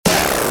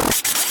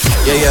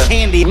Yeah, yeah.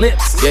 Candy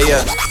lips. Yeah,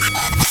 yeah.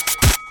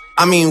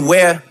 I mean,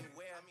 where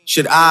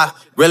should I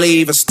really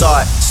even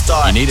start?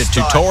 You need a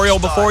tutorial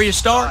before you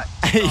start?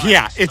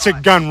 Yeah, it's a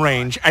gun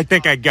range. I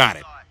think I got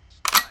it.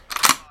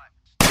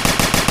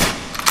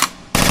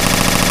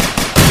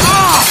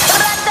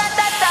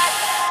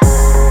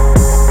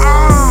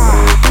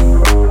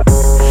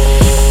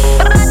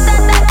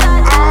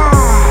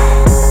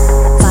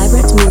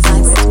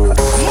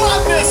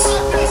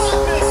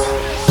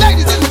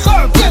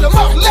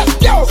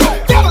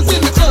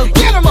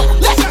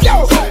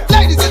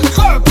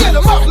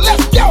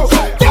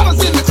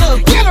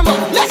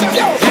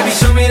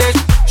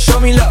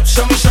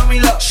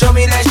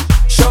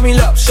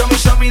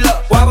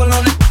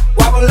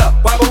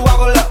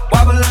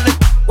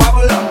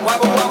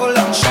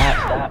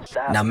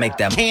 Now make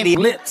that candy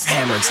lips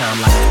hammer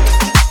time like.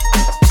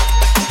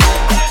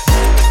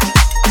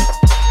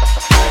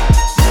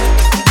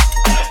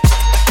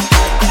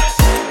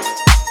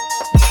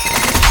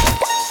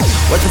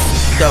 What the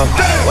though?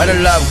 Where the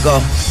love go?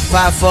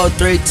 5, 4,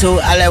 3, 2,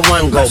 I let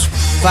one go.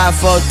 5,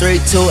 4, 3,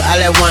 2, I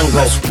let one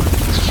go.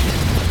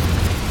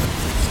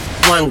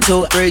 1,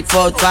 2, 3,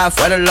 4, 5,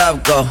 where the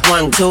love go?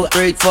 1, 2,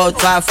 3, 4,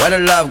 5, where the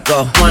love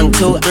go? 1,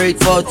 2, 3,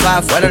 4,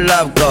 5, where the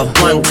love go?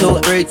 1, 2,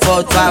 3,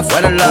 4, 5,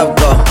 where the love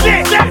go?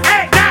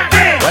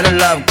 Where the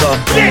love go?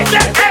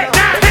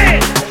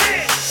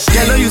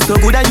 Girl, you so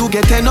good that you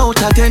get 10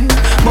 out of 10.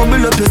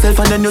 Bubble up yourself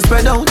and then you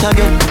spread out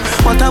again.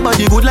 What about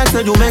the good like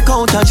say you make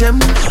out a gem?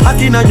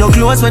 Acting on your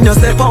clothes when you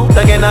step out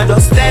again. I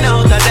just 10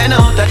 out of 10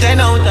 out of 10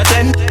 out of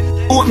 10.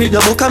 Want me the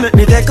book and make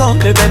me take out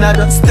the pen. I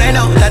just 10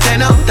 out of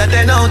 10 out of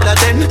 10 out of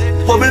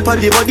 10. Bubble for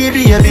the body,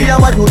 baby, I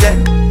what you get.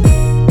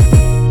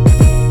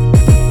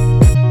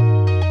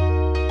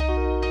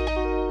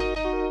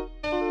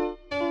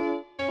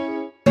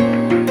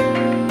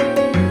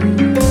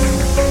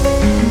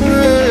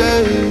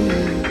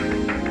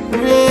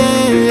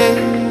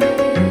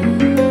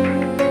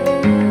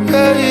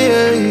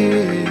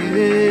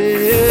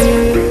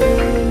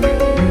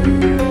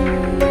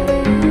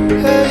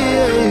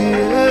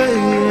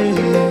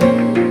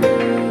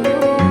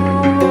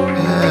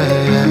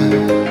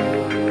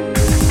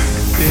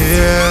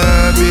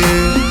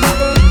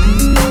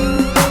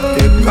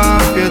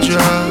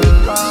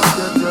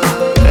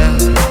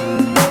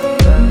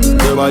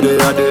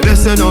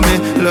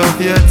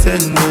 Love your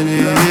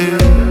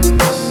tenderness.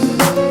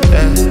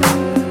 Yeah.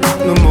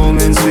 The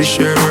moments we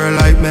share were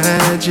like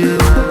magic.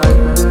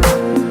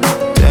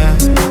 Damn,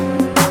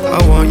 I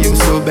want you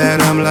so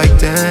bad, I'm like,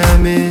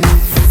 damn it.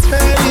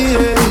 Hey, hey,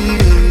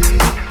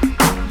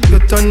 hey. You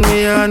turn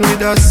me on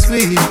with a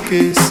sweet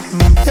kiss.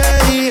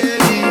 Hey, hey,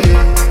 hey.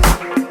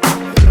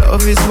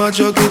 Love is my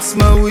drug, it's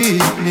my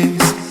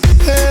weakness.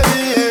 Hey,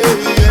 hey,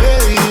 hey,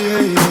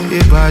 hey.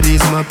 Your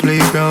body's my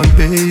playground,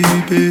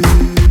 baby.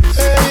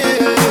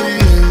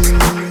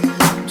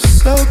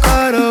 So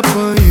caught up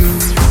on you.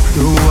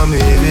 You want me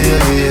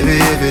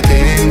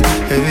everything.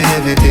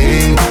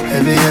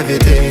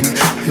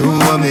 You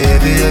want me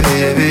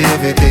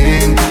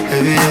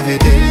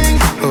everything.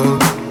 Oh,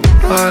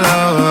 all I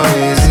want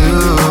is you,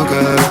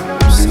 girl.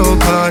 So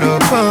caught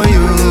up on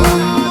you.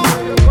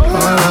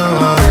 All I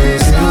want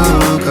is you,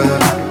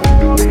 girl.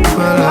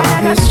 My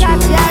love is true.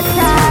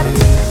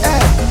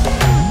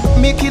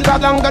 Me kill that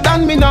longer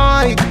than me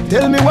night.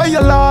 Tell me what you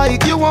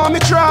like. You want me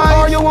try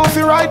or you want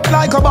me ride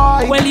like a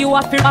bike? Well, you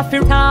have to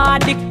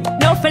hard dick,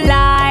 no for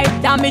life.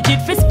 Damage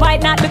it for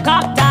spite, not the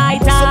cop tight.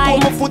 So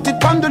put my foot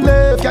it on the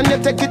left, can you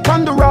take it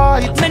on the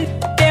right? Man,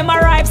 them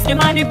arrives, them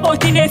on the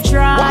boat in this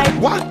try.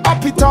 What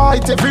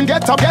appetite? Every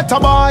get a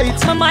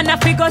bite. My man a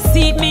fi go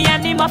seat me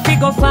and him a fi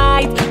go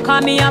fight.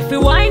 Call me a fi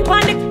wine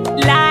pon the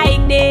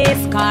like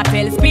this.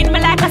 Cartel spin me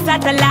like a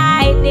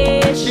satellite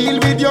dish. Deal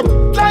with your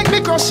like me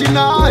crushing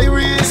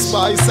iris.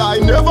 Spice, I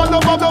never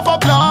love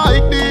up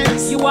like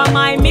this. You are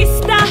my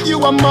mister.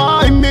 You are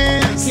my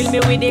miss. Kill me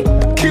with it.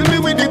 Kill me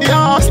with the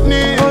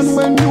darkness. And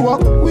when you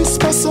walk,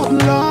 whisper something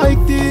like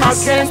this. I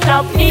can't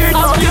stop hearing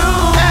of you.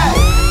 Hey,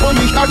 when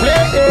we start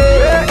play,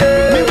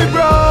 me we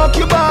broke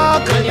your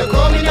back. When you're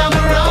coming down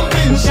the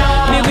ramping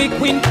shot. Me we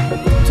queen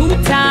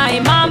 2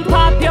 time and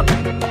pop you.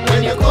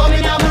 When you're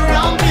coming down the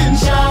ramping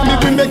shot. Me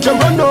we make you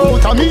run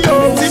out of me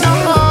out in a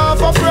half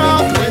a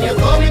frack. When you're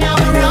coming down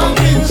the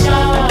ramping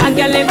shot. I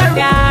can live a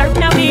car,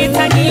 now it's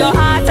a give your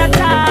heart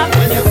attack.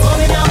 When you're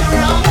coming down the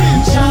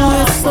ramping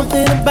shot.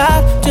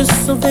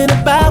 Just something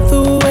about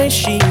the way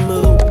she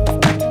moved.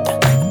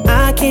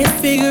 I can't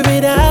figure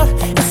it out.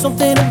 It's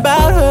something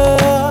about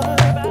her.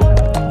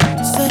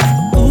 Say,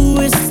 ooh,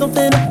 it's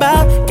something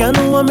about kind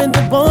of woman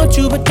that wants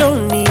you but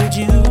don't need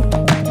you.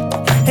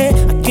 Hey,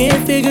 I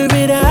can't figure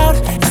it out.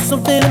 It's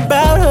something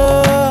about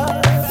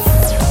her.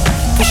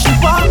 Cause she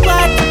walk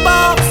like a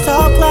boss,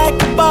 talk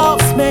like a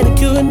boss,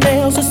 manicure and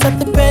nails, just set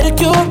the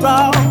pedicure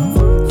off.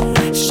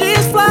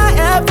 She's fly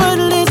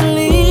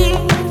effortlessly.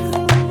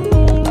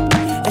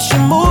 She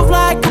move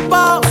like a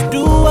boss,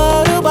 do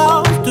what a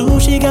boss do.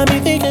 She got me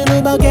thinking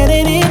about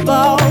getting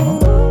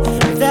involved.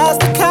 That's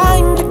the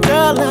kind of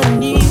girl I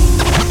need.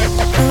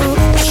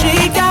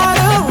 She got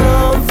her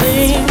own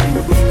thing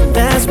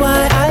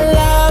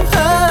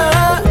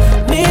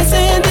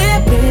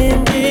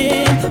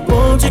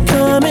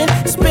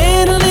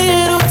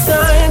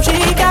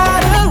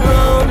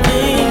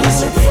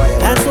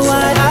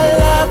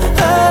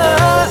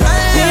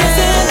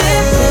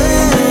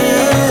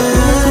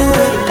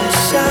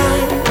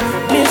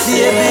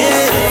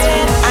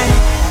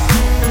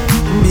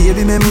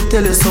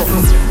tell you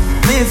something.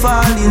 Me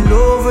fall in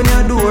love when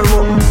your door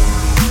open.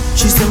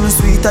 She say me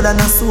sweeter than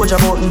a soldier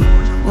button.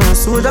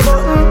 Soldier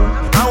button.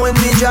 And when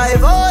me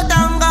drive out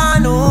and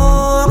gone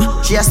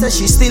home, she a say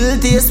she still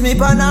taste me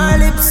on her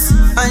lips.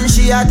 And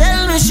she a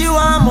tell me she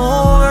want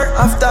more.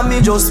 After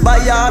me just buy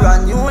her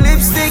a new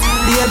lipstick.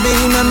 Baby,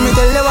 let me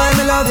tell you why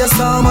me love you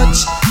so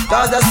much.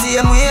 Cause the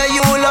same way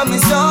you love me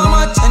so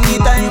much.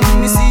 Anytime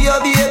when me see you,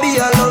 baby,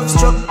 I love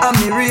struck. And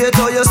me rate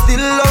how you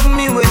still love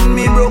me when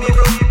me broke.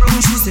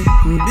 She say,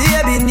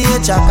 baby,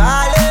 nature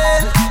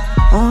calling.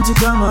 Won't you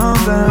come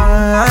over?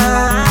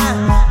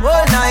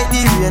 All night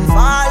the rain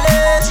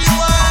falling. She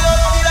want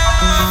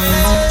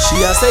love. She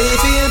a say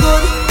feel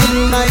good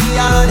in my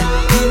yard,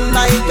 in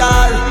my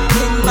car,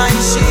 in my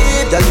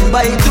ship. Tell you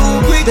buy too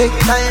quick. Take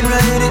time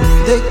ride it,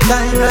 take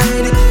time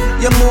ride it.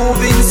 You're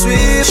moving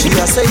swift. She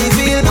a say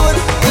feel good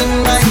in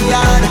my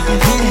yard,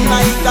 in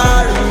my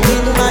car,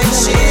 in my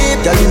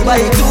ship. Tell you buy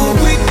too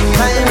quick.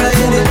 Time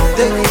ride it,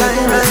 take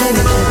time ride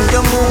it.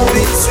 You're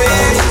moving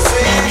swift.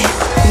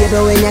 Baby,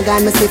 when you're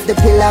gone, me sip the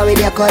pillow with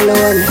your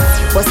cologne.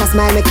 Bust a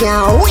smile, me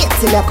can't wait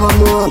till you come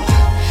home.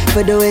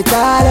 For do it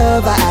all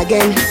over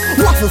again.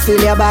 Want to feel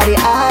your body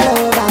all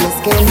over my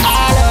skin.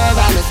 All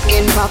over my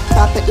skin. Pop,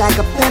 pop it like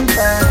a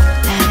pimple.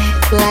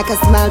 Like a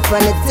smile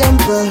from a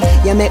temple.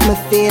 You make me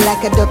feel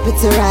like a duppy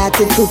to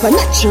rotted.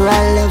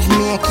 Supernatural love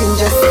making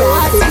just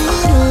started.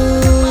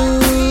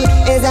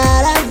 Is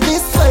all of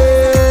this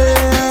world.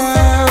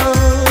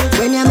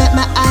 When you make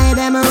my eye,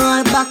 them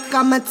roll back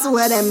on my two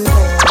of them.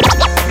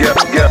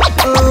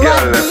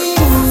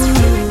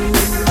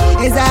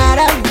 Is out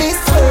of this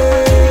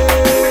world.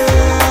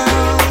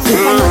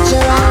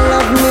 Supernatural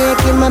love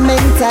making my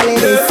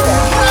mentality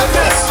stop.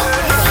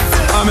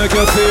 I make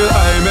you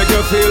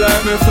feel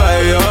like me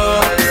fly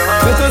up.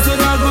 Better to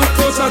that good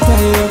coach I tell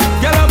you.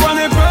 Get up on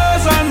the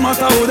person,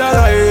 matter who that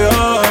I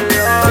am.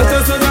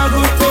 Better to that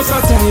good coach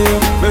I tell you.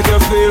 Make you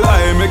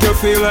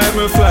feel like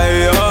me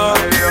fly up.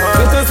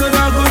 Better to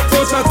that good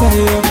coach I tell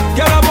you.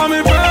 Get up on me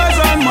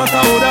person,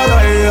 matter who that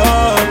I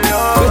am.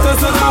 Better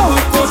to that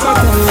good coach I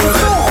tell you.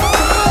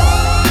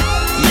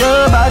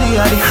 Your body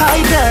are the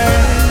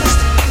highest.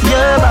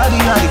 Your body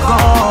are the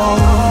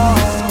gold.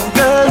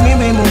 Girl,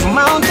 me move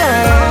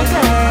mountains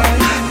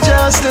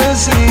just to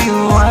see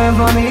you wine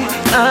for me.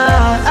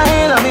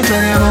 I love it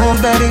when you move,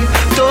 baby.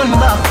 Turn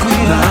back,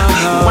 queen.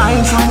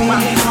 Wine for me.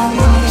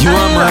 You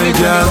are my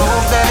girl.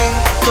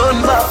 Turn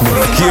back,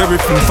 queen. Care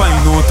if you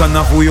find out and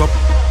who you up.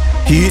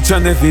 Each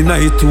and every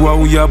night to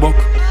how you buck.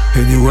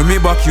 Anyway, me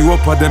back you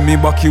up, or then me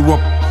back you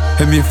up.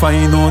 And me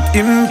find out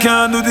him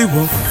can't do the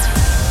work.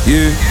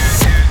 Yeah.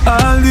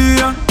 All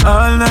day,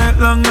 all night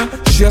long.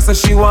 She a say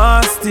she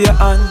want stay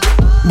on,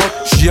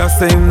 but she a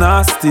say him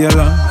not stay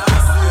long.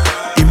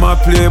 Him a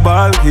play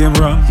ball game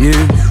wrong. Yeah,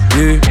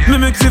 yeah. Me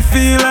make you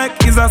feel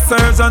like he's a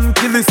surgeon.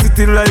 Kill the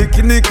city like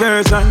in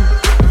incursion.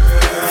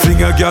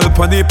 Fling a girl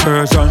pon the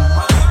Persian.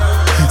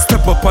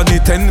 Step up on the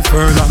 10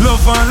 furlong.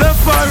 Love and left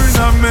her in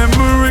a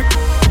memory.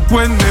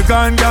 When me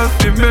gone, girl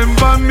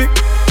remember me.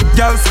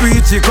 Girl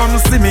sweet, she come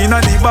see me in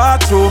the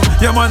bathroom.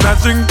 Yeah man, I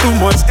drink too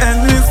much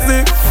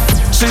Hennessy.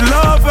 She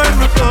love when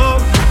me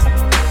come.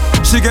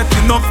 She get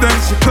enough then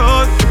she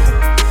cut.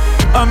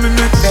 And me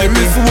make she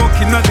miss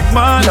walking at the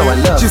man. No, I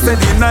love she you. said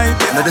the night.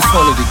 Now this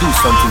wanted to do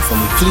something for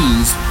me,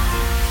 please.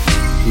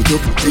 Put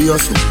up the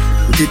yourself,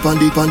 put it on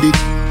the.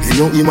 You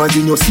don't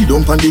imagine you sit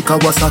down on the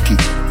Kawasaki.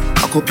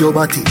 Cock up your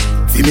body,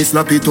 feel me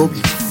slap it up.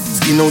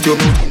 Skin out your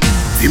booty,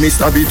 feel me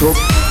stab it up.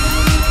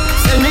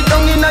 Send me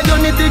down in a your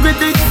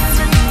nitty-gritty.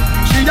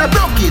 She a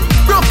broke it.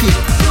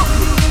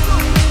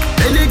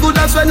 Belly good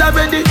as when I'm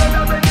ready.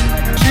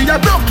 She a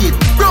broke it.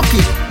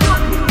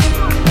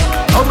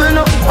 Bubble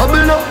up.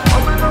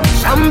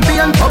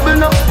 Champion,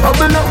 bubble up.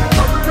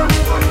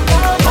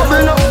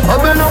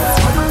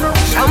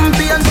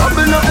 Champion,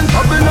 bubble up.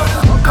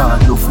 Call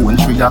your phone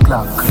 3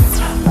 o'clock.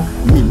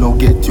 Me no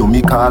get you,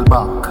 me call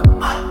back.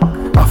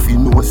 I feel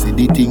no say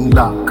the thing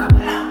lock.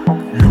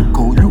 Look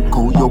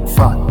how you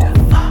fat.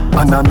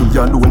 And I me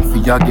alone for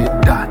you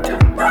get that.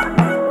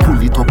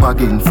 Pull it up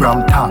again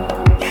from top.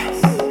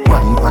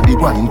 Wine for the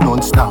wine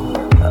non-stop.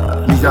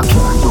 Me a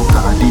carry your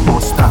car the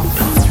bus stop.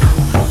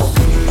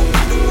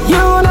 You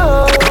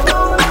know,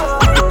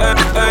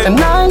 and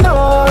I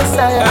know,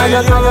 say I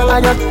got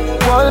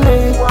want me.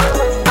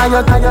 I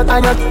got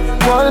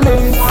want me.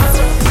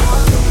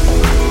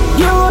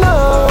 You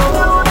know,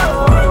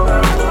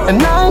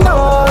 and I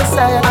know,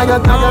 say I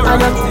got want me.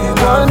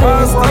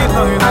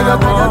 I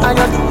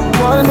got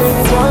want me.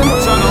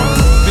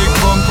 Big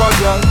bumper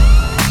girl,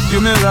 you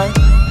me right.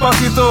 Back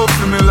it up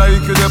to me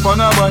like you dep on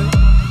a bike.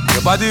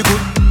 Your body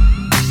good,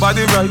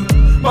 body right.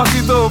 Back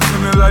it up to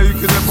me like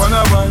you dep on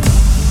a bike.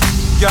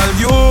 Girl,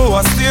 you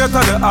a state of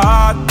the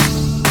art,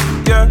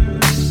 yeah.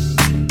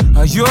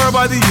 Your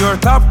body, your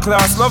top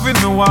class, loving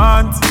me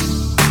want.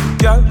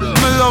 Girl,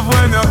 me love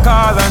when you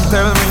call and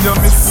tell me you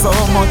miss so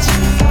much.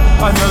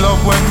 And you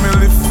love when me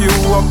lift you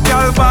up.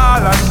 Girl,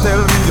 ball and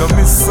tell me you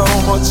miss so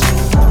much.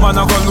 Man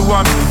I go low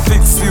and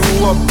fix you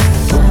up.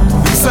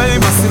 You say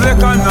him a select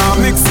and now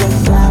mix up.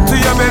 To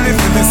your belly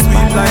feel the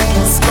sweet like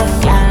scum.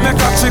 Make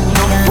a chip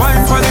no,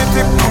 wine for the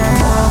tip no.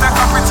 Take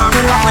a picture,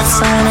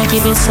 relax, I wanna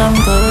give you some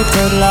good,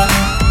 good love.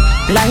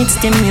 Lights,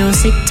 the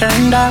music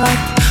turned up.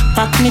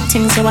 Pack me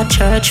things to a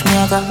church, me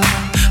a go.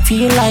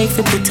 Feel like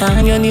we put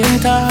on your new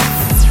top.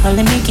 Well,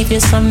 let me give you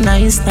some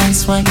nice,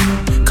 nice wine.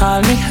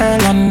 Call me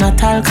Earl, I'm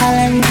not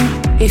alkaline.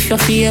 If you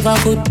feel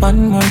good,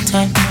 one more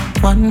time,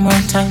 one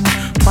more time,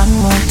 one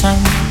more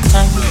time,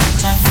 time.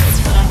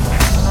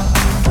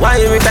 Why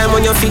every time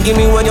when you forgive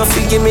me,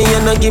 you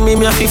not give me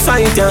a fi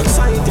fight ya?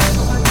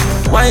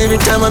 Why every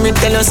time when me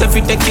tell yourself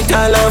you take it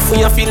all off, when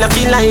you feel like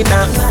you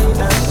lighter?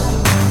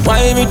 Why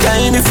every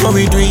time before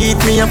we do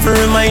it, me have to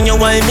remind you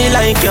why me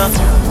like ya?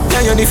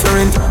 Yeah, you're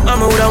different,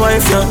 I'm a older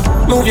wife, yeah.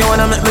 Move you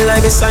wanna make me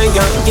like a side,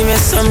 yeah. Give me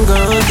some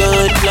good,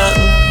 good love.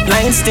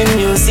 Lights, the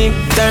music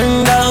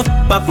turned up.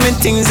 Pack me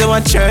things to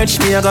a church,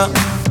 me I go.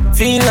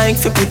 Feel like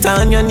fi put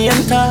on your name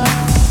tag.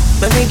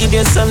 Let me give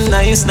you some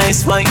nice,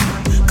 nice wine.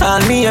 Call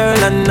me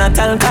Earl and not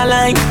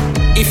alkaline.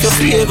 If you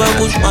feel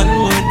good, one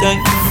more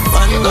time,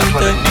 one more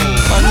time,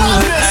 one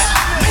more time.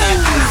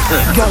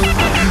 Girl,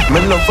 me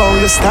love how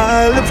you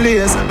style the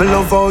place. Me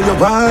love how you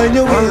wind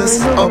your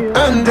waist up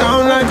and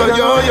down like a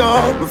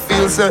yo-yo. Me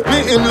feel set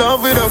me in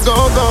love with a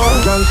go-go.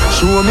 Girl,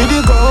 show me the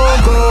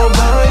go-go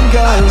wine,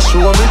 girl.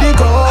 Show me the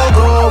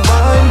go-go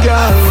wine,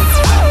 girl.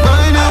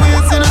 Mind your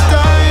waist in a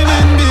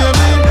timing,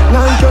 baby.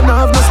 Like you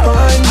have no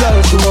spine, girl.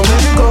 Show me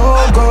the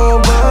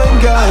go-go wine,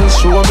 girl.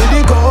 Show me the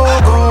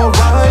go-go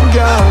wine,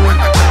 girl.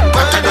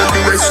 Mind your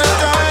waist in a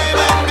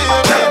timing,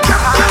 baby.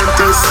 Can't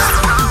test.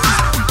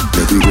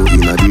 We go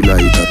in a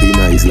delight, happy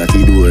nice like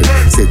it door.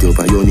 Set up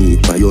on your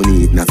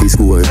need, na fi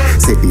score.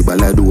 Set the ball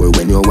a door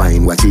when you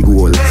wine, watch it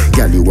goal.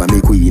 Girl, you are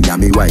me queen,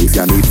 and me wife,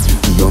 ya me.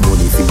 Your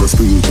money fi go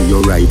spree, fi your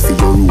right, fi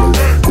your rule.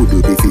 Could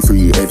you be fi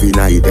free every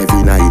night,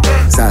 every night.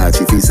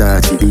 Sachi fi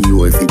Sachi,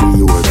 Dior fi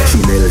Dior.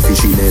 Chanel fi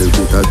Chanel,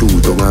 put a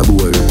two tongue a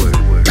bowl.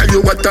 Tell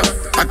you what,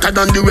 hotter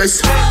than the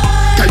rest.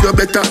 Tell you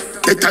better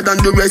than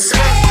the rest.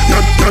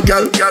 No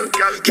girl,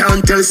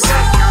 can't test.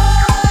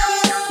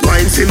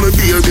 Wine for me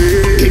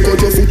baby. Kick out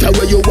your foot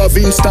away you have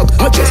in stock.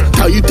 I just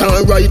tight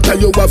and right tell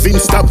you have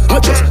in stock. I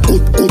just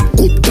good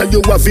tell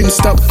you have in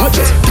stock. I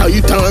just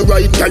tight and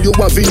right tell you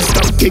have in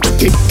stock. Kick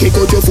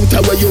out your foot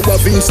away you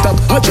have in stock.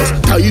 I just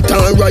tight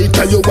and right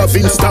tell you have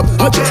in stock.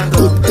 I just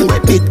good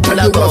tell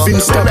you have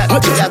in stock. I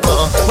just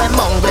when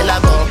mongrel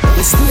I go,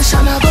 the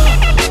station I go.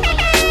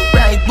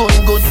 Right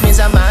bone good,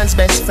 me's a man's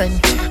best friend.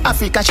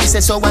 Africa she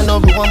says so I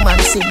no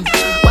romance in.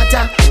 What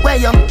a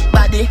where your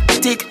body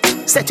tick.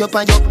 Set you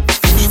on your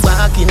the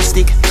walking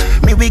stick.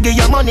 Me we give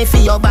you money for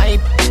your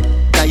vibe.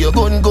 Cause you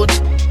gun good,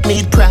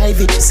 need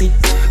privacy.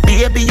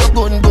 Baby you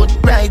gun good,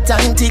 right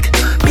and tick.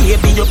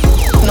 Baby you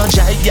no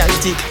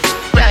gigantic.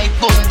 Right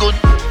gun good,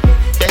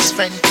 best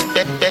friend,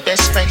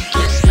 best friend.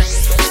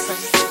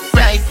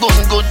 Right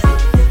gun good,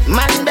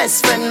 man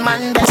best friend,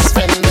 best friend.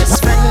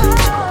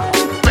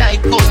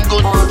 Right gun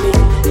good,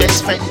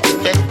 best friend,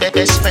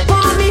 best friend.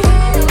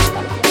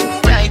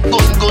 Right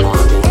gun good,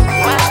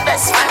 man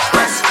best friend.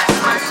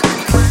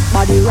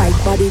 Body right,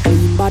 body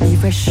clean, body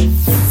fresh.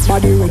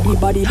 Body ready,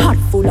 body hot,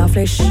 full of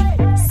flesh.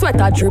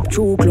 Sweater drip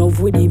through glove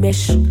with the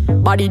mesh.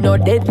 Body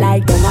not dead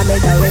like don't I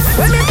make a rest.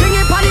 When me fling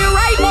it on the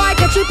right, boy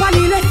catch it on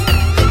the left.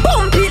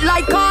 Pump it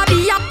like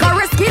cardiac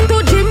arrest. Skin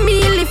to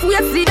Jimmy, lift we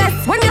see this.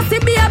 When you see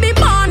baby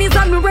born is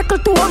a miracle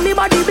to me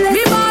body bless.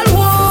 Me ball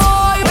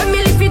boy, when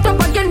me lift it up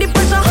again the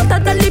pressure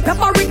hotter than the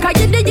paprika.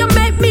 You did you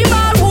make me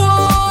ball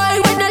boy.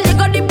 When the leg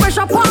got the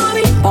pressure for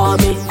me, for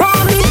me, for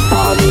me,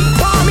 for me,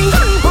 for me.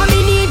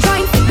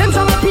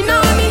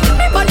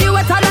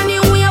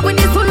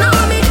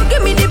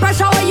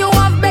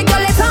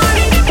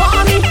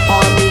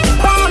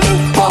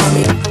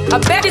 A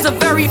bed is a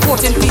very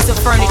important piece of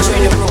furniture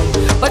in a room,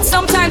 but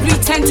sometimes we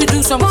tend to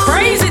do some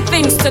crazy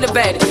things to the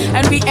bed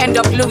and we end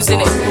up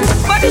losing it.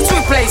 But it's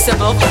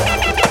replaceable.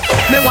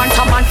 Me want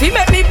a man fi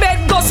make me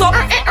bed go so.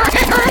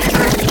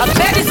 A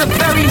bed is a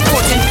very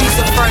important piece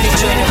of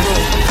furniture in a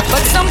room,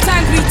 but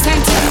sometimes we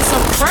tend to do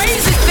some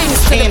crazy things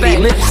to the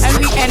bed and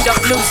we end up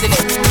losing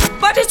it.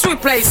 But it's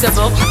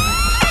replaceable.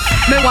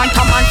 Me want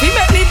a man fi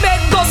make me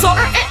bed go so.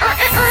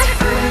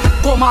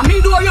 Come on,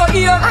 me do your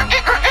ear.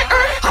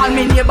 And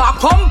me neighbor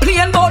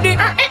complain about it.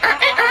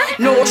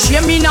 No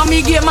shame in a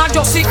me game, I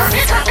just it.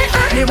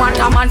 Me want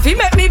a man fi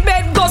make me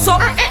bed go so.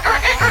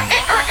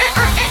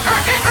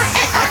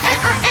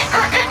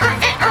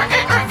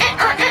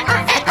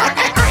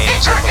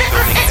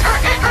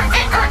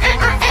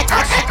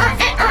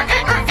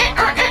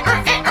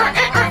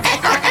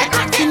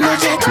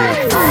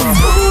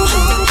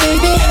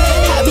 Baby,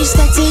 I be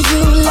stuck to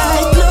you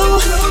like glue.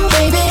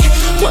 Baby,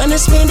 wanna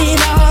spend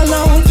it all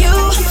on you.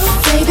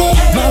 Baby,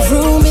 my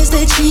room is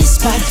the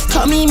G-spot.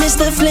 Call me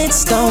Mr.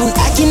 Flintstone.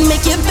 I can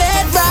make your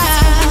bed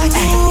rock.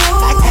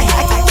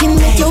 I can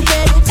make your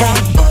bed rock.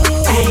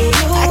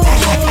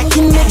 I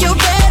can make your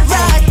bed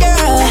rock,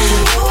 girl.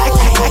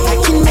 I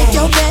can make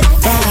your bed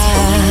rock.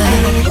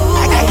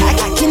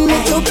 I can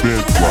make your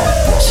bed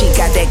rock. She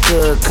got that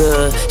that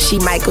good. She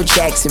Michael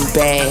Jackson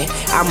bad.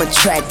 I'm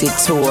attracted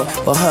to her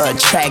for her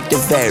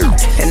attractive air.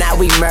 And now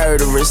we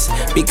murderers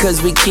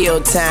because we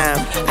kill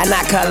time. I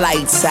knock her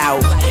lights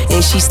out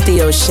and she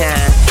still shine.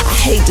 I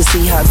hate to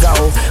see her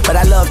go, but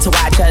I love to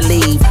watch her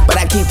leave. But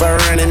I keep her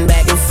running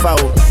back and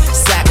forth.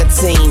 Soccer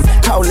team,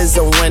 cold as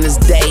a winter's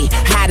day,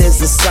 hot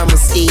as a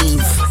summer's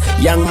eve.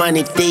 Young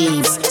money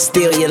thieves,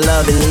 steal your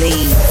love and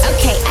leave.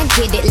 Okay, I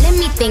get it, let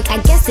me think, I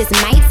guess it's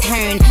my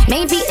turn.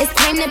 Maybe it's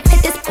time to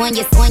put this on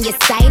your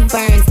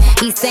sideburns.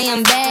 He say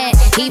I'm bad,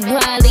 he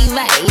probably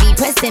right. He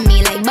pressing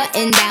me like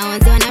button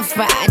downs on a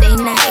Friday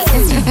night.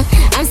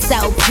 I'm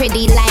so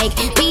pretty, like,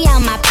 be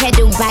on my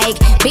pedal bike,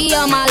 be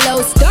on my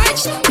low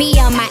starch, be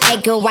on my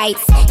egg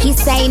whites. He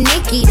say,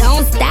 Nikki,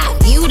 don't stop,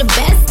 you the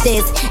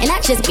bestest. And I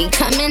just be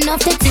coming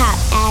off the top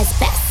as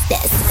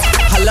bestest.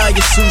 I love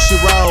your sushi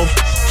roll,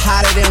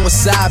 hotter than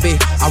wasabi.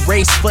 I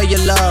race for your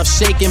love,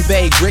 shake and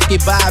bake, Ricky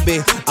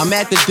Bobby. I'm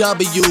at the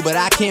W, but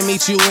I can't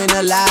meet you in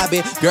the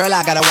lobby. Girl,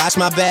 I gotta watch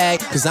my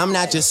bag, cause I'm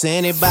not just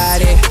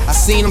anybody. I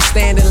seen him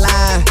stand in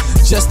line,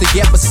 just to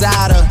get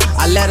beside her.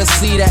 I let her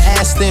see the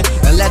Aston,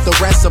 and let the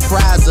rest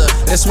surprise her.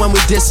 That's when we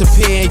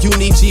disappear, and you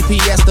need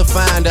GPS to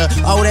find her.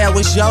 Oh, that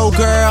was your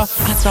girl?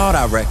 I thought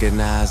I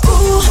recognized her.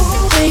 Ooh,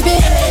 baby,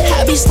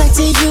 I be stuck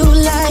to you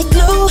like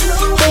glue.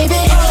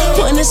 Baby,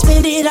 wanna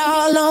spend it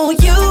all on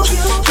you.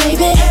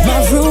 Baby,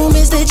 my room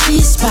is the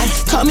G-spot.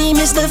 Call me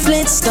Mr.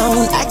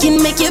 Flintstone. I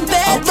can make your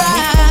bed rock.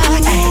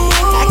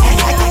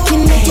 I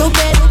can make your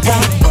bed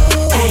rock.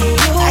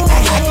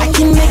 I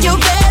can make your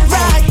bed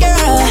rock,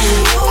 girl.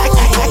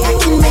 I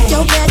can make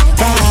your bed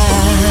rock.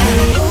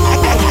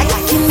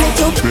 I can make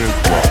your bed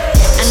rock.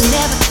 I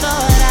never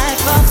thought I'd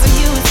fall for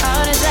you as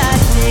hard as I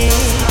did.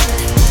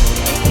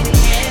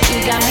 You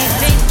got me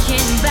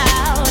thinking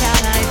about our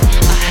life,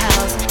 our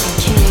house and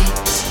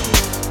kids.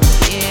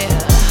 Yeah,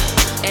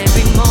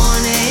 every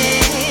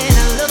morning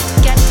I look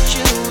at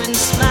you and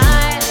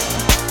smile.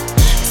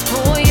 It's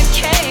before you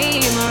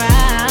came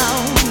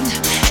around,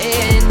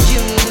 and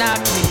you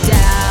knocked me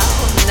down.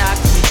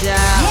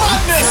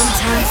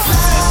 Sometimes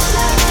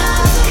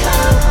love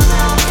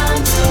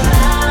comes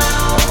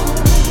around,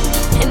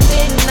 and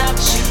it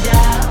knocks you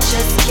down.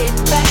 Just get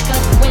back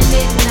up when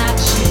it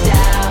knocks you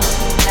down.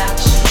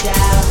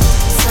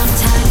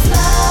 Sometimes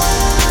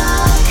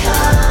love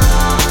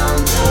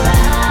comes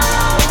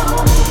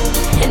around,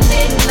 and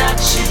it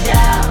knocks you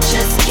down.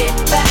 Just get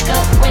back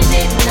up when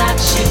it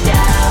knocks you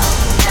down.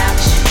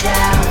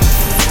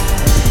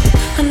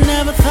 I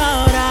never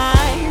thought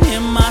I'd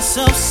hear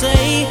myself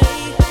say,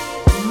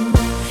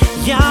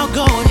 y'all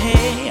go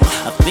ahead.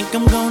 I think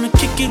I'm gonna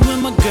kick it with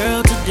my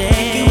girl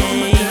today.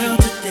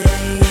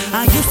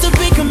 I used to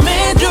be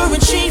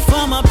commander-in-chief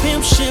on my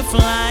pimp ship,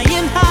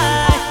 flying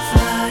high.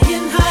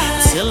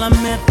 Till I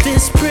met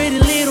this pretty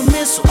little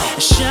missile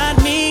that shot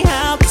me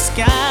out the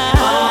sky.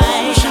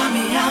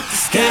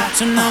 Every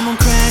time I'm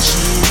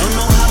crashing, don't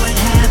know how it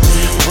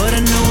happened, but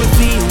I know it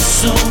feels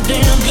so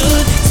damn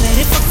good. Said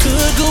if I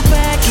could go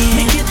back and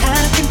make it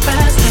happen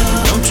faster,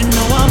 don't you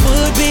know I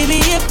would,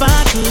 baby, if I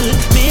could.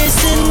 Miss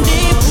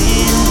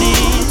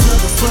independent to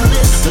the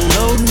fullest, the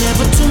load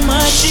never too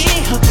much. She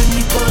helping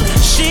me pull it,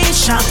 she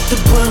shot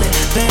the bullet,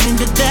 fell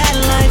into that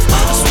life.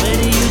 I swear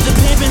to you, the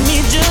pimp in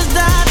me just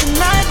died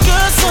tonight,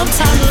 girl.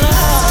 Sometimes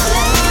love,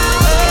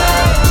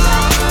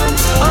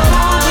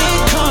 oh,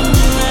 it comes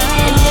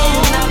around, and then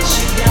knocks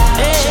you down.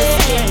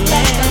 Just get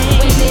back up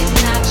when it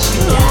knocks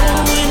you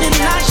down. When it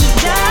knocks you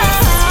down.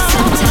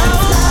 Sometimes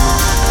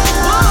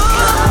love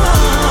comes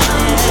around,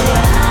 and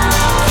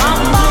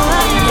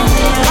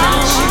then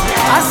knocks you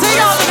down. I see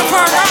y'all in the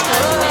front.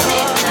 When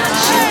it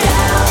knocks you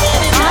down, when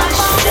it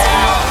knocks you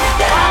down.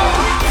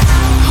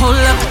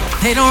 Hold up,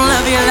 they don't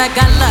love you like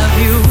I love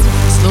you.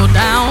 Slow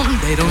down,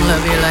 they don't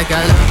love you like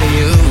I love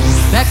you.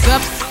 Back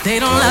up, they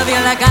don't love you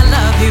like I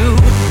love you.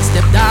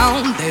 Step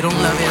down, they don't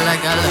love you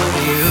like I love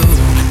you.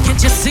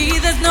 Can't you see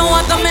there's no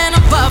other man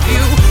above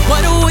you?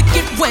 What a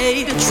wicked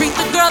way to treat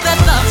the girl that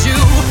loves you.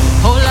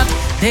 Hold up,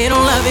 they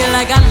don't love you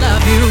like I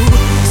love you.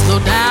 Slow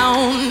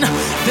down,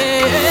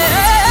 babe,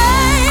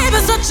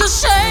 it's such a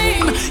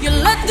shame you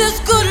let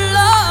this good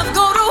love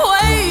go to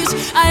waste.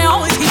 I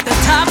always keep the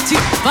top tier,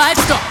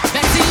 5-star,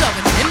 backseat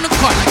loving in the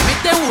car, like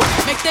make that work,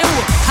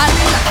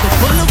 highly like the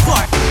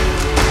boulevard.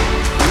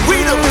 We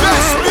the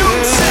best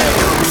music.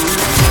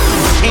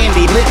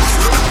 Andy Lips.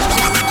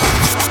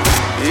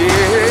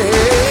 Yeah.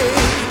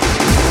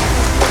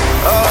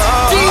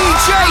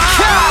 DJ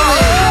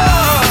Khaled.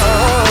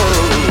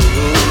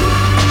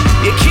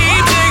 You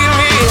keep taking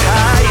me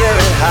higher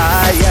and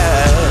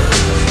higher.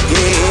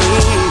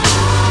 Yeah.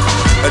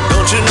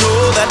 Don't you know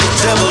that the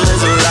devil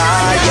is a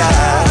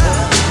liar?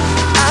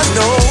 I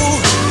know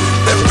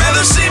they'd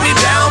rather see me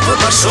down,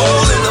 put my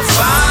soul in the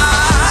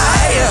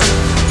fire.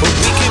 But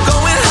we keep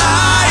going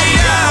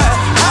higher,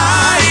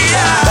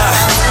 higher.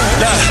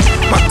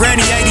 My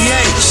granny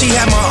 88, she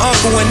had my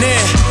uncle in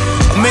there.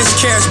 A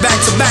miscarriage back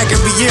to back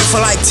every year for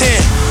like 10.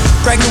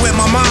 Pregnant with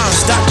my mom's,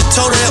 doctor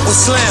told her it was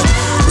slim.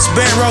 Was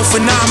bed row for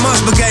 9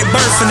 months but gave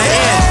birth in the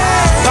end.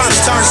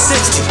 Pops turned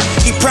 60,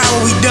 he proud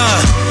what we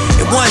done.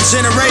 In one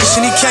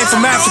generation, he came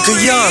from Africa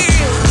young.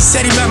 He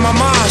said he met my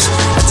moms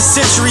at the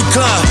Century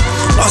Club.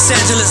 Los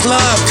Angeles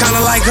love,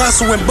 kinda like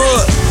Hustle and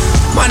Bud.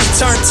 Money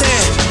turned 10,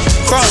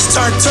 cross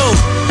turned 2.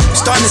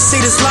 Starting to see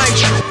this life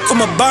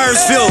from a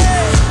bird's view.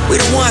 We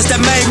the ones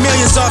that made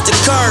millions off the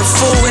curve.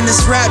 Fool in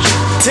this rap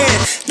 10,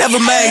 never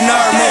made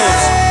nerd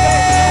moves.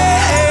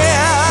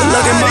 But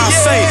look at my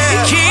fate.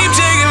 Keep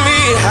taking me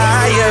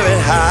higher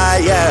and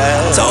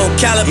higher. Told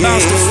Cali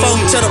bounce the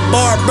phone to the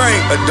bar break.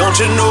 But don't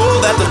you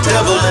know that the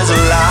devil is a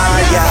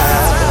liar?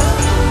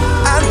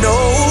 I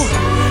know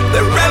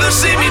they'd rather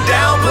see me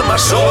down, put my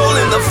soul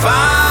in the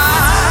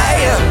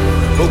fire.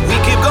 But we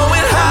keep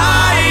going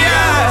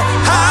higher,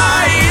 higher.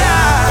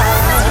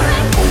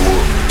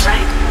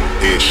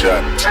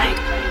 Headshot.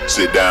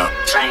 Sit down.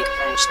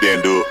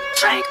 Stand up.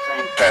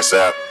 Pass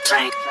out.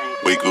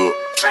 Wake up.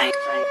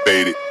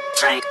 Fade it.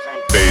 Fade it.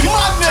 Fade it.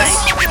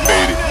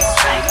 Fade it.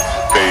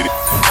 Fade it. Fade it.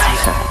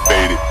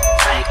 Fade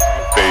it.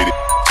 Fade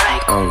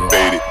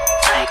it.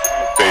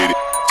 Fade it.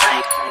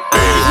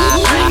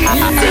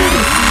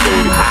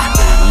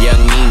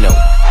 Young Nino,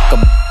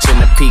 in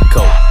the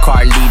Pico,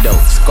 Carlito,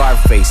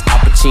 Scarface, Al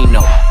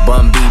Pacino,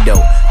 Bumbido,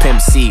 Pimp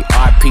C,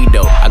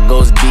 Arpedo. I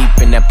goes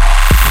deep in that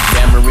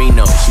Dan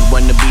Marino. She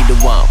wanna be the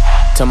one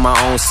to my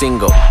own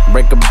single.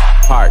 Break a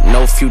heart,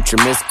 no future,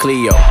 Miss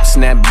Cleo.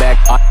 Snap back,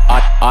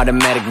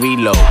 automatic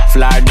reload.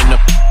 Flyer than a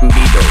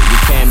Beetle, you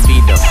can't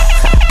beat them.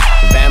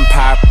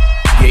 Vampire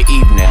your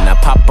evening. I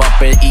pop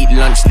up and eat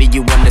lunch, leave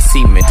you on the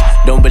cement.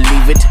 Don't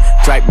believe it?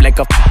 Stripe like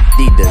a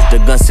Adidas, the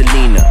gun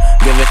Selena.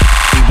 Give it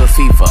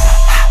fever.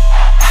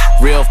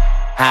 Real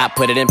hot,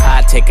 put it in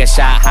pot, take a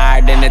shot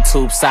higher than the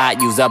tube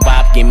side. Use a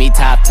bop, give me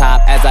top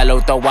as I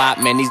load the wop.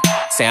 Man, these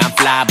say I'm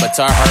fly, but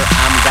to her,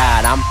 I'm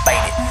God. I'm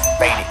faded.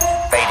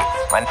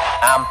 Man,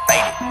 I'm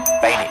faded. Man,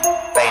 I'm faded.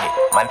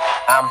 Man,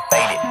 I'm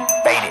faded.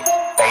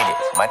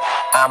 Man,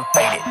 I'm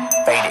faded.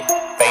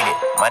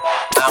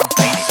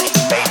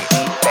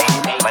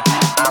 Man,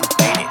 I'm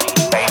faded.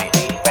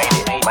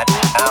 Man,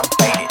 I'm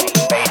faded.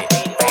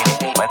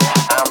 Man,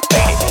 I'm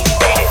faded.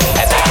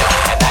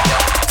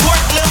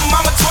 Twerk, little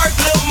mama, twerk,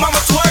 little mama,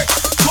 twerk.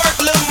 Twerk,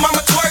 little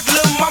mama, twerk,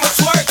 little mama,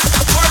 twerk.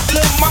 Twerk,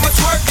 little mama,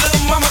 twerk,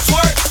 little mama,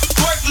 twerk.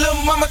 Twerk,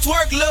 little mama,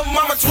 twerk, little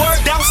mama,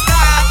 twerk. Don't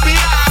stop it.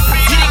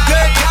 Get it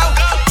good, go.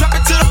 Drop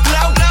it to the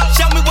floor.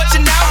 Show me what you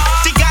know.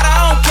 She got her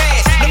own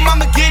cash. The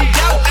mama getting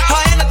dope.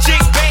 Her and the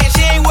chicks bad.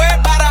 She ain't worried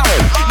about her.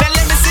 Now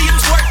let me see you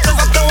twerk, cause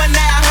I'm throwing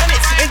that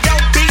hundreds. And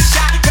don't be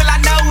shy, girl, I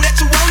know that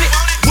you want it.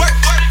 Work,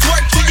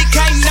 twerk till you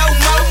can't no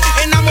more.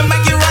 And I'ma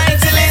make it rain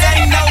till it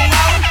ain't no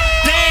more.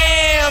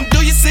 Damn, do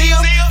you see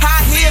him?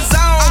 High heels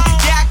on.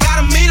 Yeah, I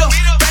gotta meet him.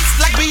 Face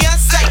like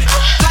Beyonce,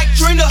 like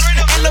Trina.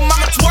 And the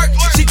mama twerk,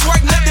 she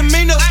twerk nothing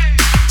meaner.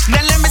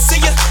 Now let me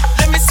see you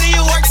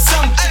work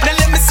some. Now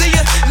let me see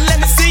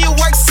you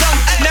work some.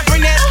 Now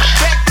bring that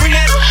back.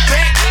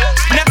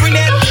 Now bring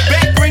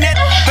that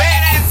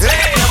back.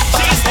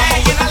 She's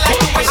hanging, I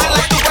like the way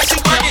she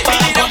work it.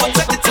 Beat it up and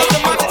touch it till the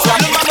mama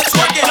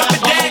twerk it. Up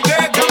and down,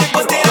 girl, come and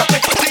bust it up.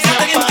 Please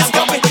don't think it's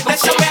coming. Now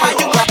show me how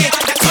you work it.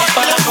 Now twerk,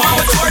 little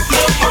mama twerk,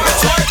 little mama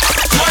twerk.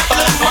 Twerk,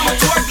 little mama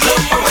twerk,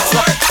 little mama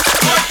twerk.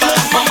 Twerk,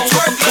 little mama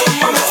twerk, little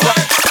mama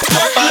twerk.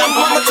 Twerk, little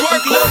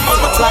mama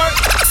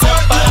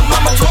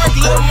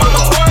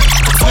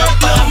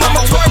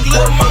twerk,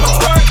 little mama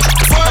twerk.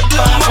 Twerk,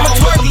 little mama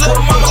twerk,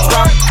 little mama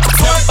twerk.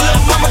 Twerk, little mama twerk, little mama twerk. Twerk,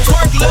 little mama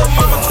twerk, little mama twerk. Twerk, little mama twerk, little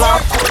mama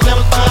twerk.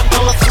 Slim fine,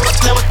 mama twerk,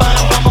 slim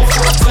fine, mama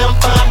twerk, slim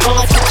fine,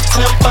 mama twerk,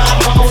 slim fine,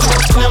 mama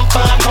twerk, slim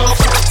fine, mama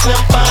twerk,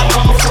 slim fine,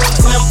 mama twerk,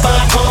 slim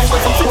fine, mama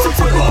twerk.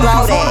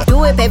 Roll that, do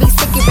it, baby,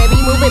 stick it, baby,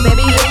 move it,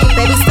 baby, hit it,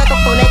 baby, stuck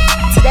up on that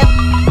to that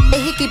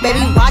hickey,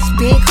 baby, watch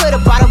big,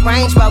 could've brought a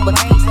Range Rover.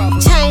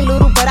 Chain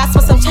little, but I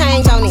spent some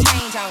change on it.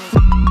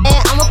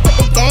 And I'ma put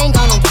the gang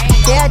on them.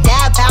 They'll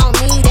die about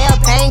me, they'll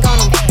bang on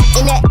them.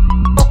 In that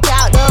book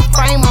out the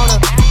frame on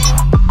them.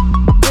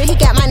 Yeah, he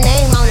got my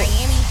name on it.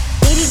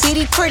 Itty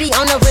bitty pretty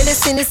on the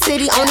realest in the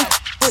city. Only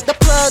with the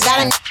plug,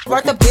 got a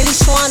worth a Billy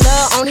showing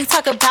love. Only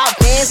talk about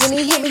bands when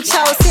he hit me,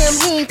 chose him.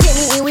 He ain't pick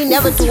me, and we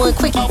never doing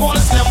quickie. I want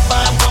a slim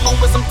fine woman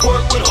with some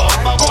pork with her.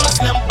 I want a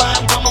slim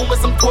fine woman with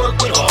some pork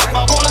with her.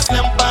 I want a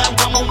slim fine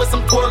woman with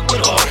some pork with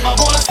her. I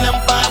want a slim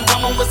fine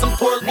woman with some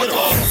pork with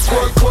her.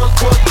 Pork with her.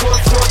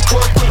 Pork with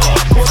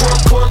her.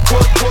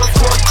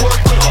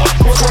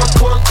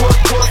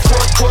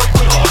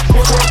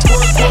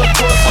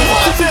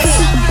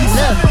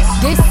 Look,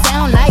 this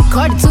sound like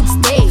Cardi took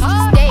stage.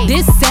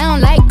 This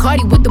sound like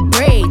Cardi with the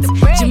braids.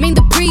 Jermaine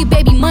Dupri,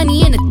 baby,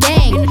 money in a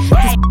thing. This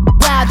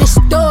wild, this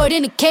stored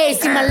in a cage.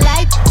 See my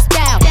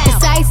lifestyle,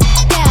 it's ice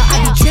down. I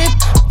be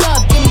tripped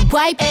up, get me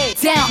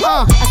wiped down.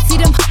 I see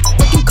them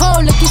looking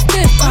cold, looking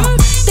stiff.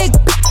 Thick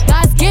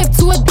God's gift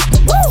to a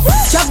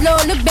drop low,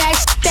 look back,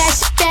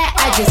 that.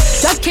 I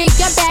just drop kick,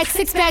 got back,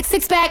 six pack.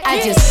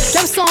 I just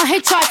drop song,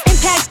 hit charts,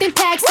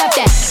 impact, stop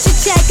that. Chit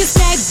chat, get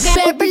snack,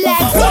 better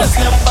relax. I want a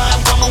slim fine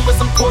woman with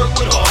some pork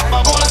with her.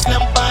 I want a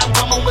slim fine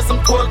woman with some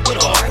pork with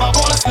her. I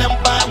want a slim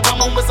fine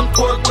woman with some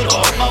pork with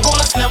her. I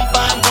want a slim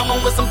fine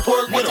woman with some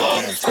pork with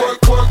her. Pork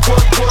with her.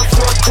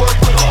 Pork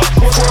with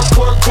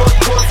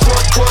her.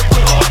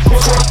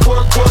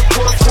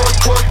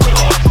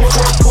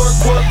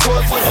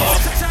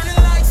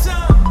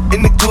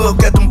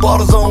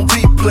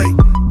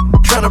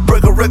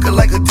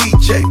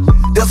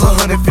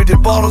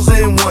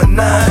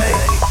 tonight.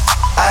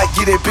 I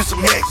get that bitch some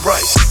act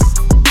right.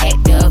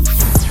 Act up.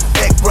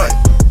 Act right.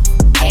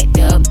 Act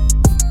up.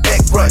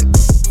 Act right.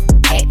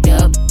 Act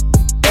up.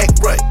 Act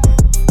right.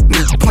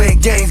 Niggas playing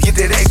games, get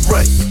that act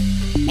right.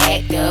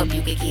 Act up,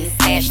 you could get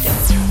snatched up.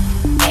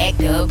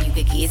 Act up, you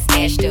could get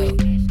snatched up.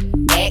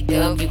 Act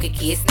up, you could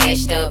get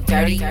snatched up.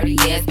 Dirty,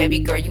 yes, baby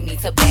girl, you need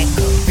to back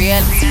up.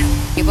 Real,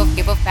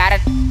 give a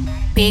powder.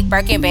 Big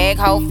Birkin bag,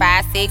 hold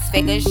 5-6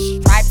 figures.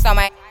 Stripes on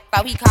my,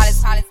 so he call it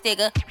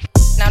sticker.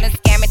 On the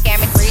scam it,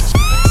 rich.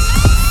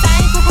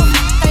 Same group of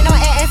ain't no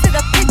add to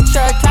the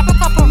picture. Drop a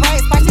couple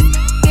rights, watch it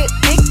get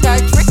bigger.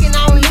 Drinking,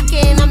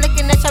 I'm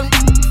looking at your.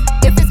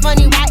 If it's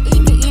money, why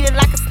eat? Can eat it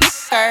like a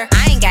snicker.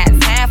 I ain't got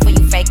time for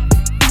you fake.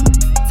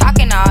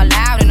 Talking all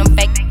loud in them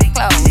fake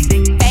clothes.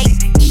 Fake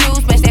shoes,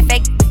 match that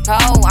fake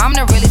toe. I'm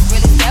the realest,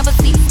 never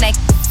see snake.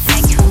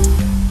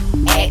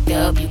 Act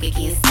up, you could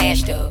get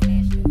snatched up.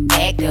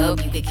 Act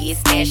up, you could get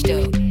snatched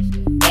up.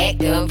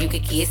 Act up, you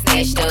could get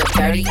snatched up.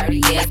 Dirty,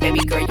 yes, baby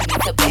girl, you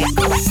need to back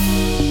up.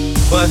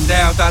 Bust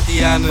down,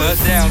 Tatiana.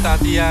 Bust down,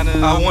 Tatiana.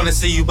 I wanna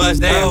see you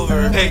bust down.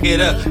 Pick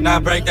it up, now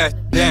break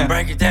that down.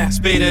 Break it down.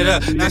 Speed it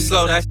up, now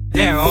slow that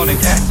down on the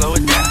gas. Slow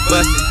it down.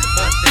 Bust it,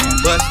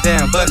 bust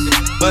down, bust it,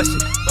 bust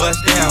it,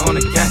 bust down on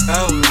the gas.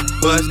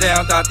 Bust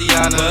down,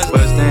 Tatiana.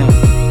 Bust down.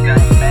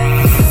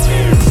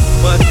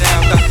 Bust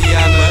down,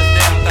 Tatiana. Bust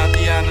down,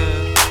 Tatiana.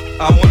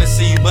 I wanna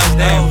see you bust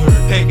down.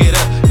 Pick it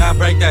up, now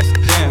break that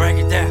down. Break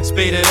it down.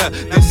 Speed it up,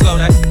 now slow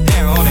that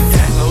down on the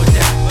gas. Slow it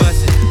down.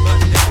 Bust it,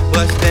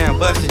 bust down,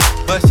 bust it,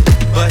 bust it,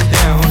 bust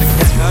down on the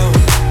gas.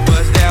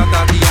 Bust down,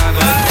 Tatiana.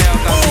 Bust down,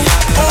 Tatiana.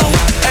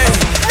 Hey,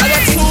 I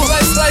got 2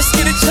 slice,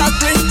 skinny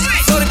chocolate.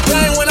 So the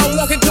pain when I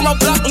walk into my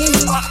block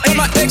list. And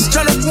my ex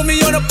tryna put me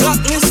on a block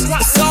list.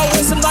 It's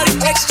always somebody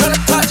ex tryna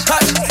touch.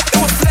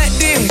 It was flat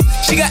then,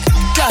 she got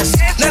guys.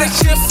 Now they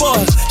cheer for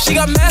her. She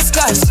got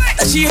mascots.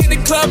 And she hit the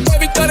club,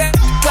 baby, throw that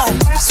out.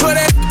 Swear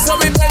that told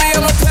me, baby,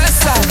 I'ma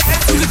pass out.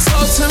 You can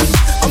talk to me,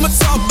 I'ma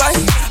talk,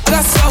 babe. I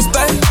got sauce,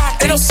 babe.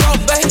 Ain't no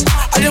salt, babe.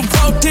 I just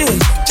walked in,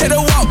 take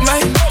a walk,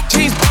 man.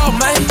 Jeans ball,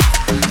 man.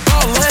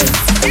 Ball, man.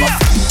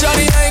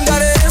 Johnny, I ain't got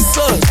an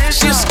answer.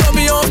 She just got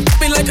me on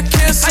me like a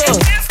cancer.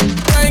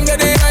 I ain't got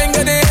the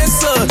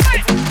answer.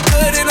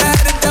 Good and I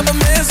had to dab a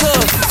man's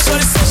up.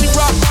 Shorty said she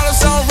rock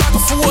bottles, I don't rock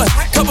it for what?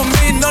 Couple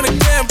million on the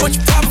gram, but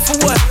you poppin' for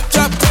what?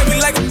 Drop me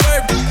like a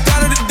bird, down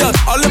to the duck.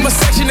 All in my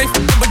section, they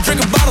but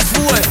drinking bottles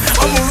for what?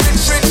 I'm a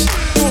rich.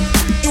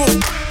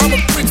 I'm a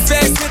quick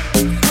fast,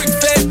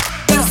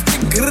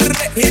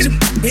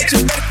 hit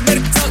you,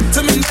 better talk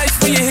to me nice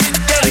when you hit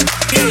that.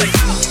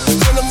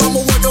 Tell the mama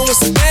working with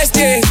some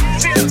nasty.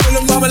 Tell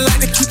the mama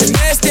like to keep it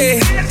nasty.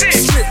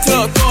 Strip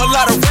club, throw a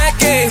lot of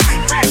racket.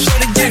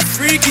 Shorty get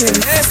freaky and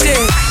nasty.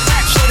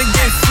 Shorty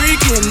get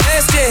freaky and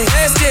nasty.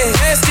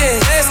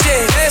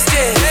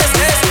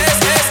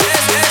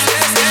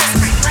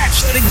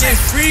 Shorty get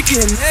freaky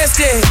and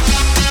nasty.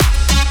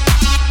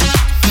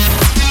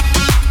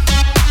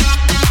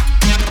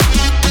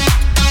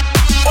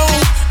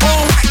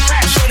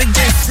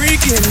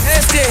 Freaky and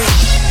nasty.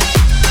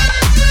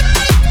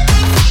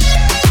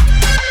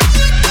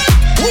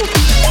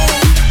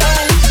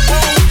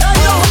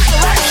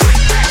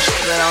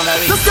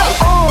 Let's go.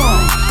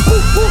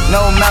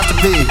 No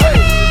masterpiece.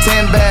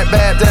 10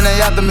 bad, then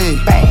they after me.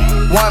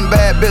 1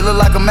 bad bit look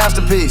like a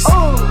masterpiece.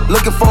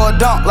 Looking for a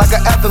dunk like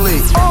an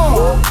athlete.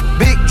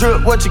 Big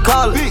drip, what you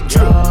call it? Big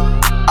drip.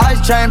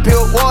 Ice chain,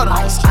 peeled water.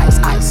 Ice.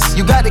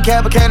 You got the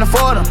cab, but can't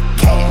afford them.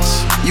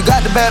 Cash. You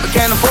got the bad, but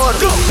can't afford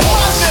them.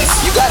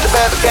 You got the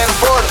bad, but can't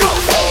afford them.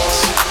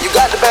 You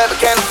got the bad, but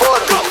can't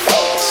afford them.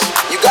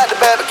 You got the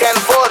bad, but can't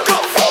afford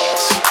them.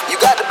 You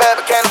got the bad,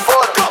 but can't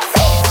afford them.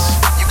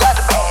 You got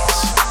the bad,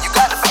 you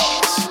got the bad,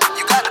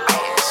 you got the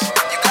bad,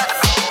 you got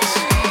the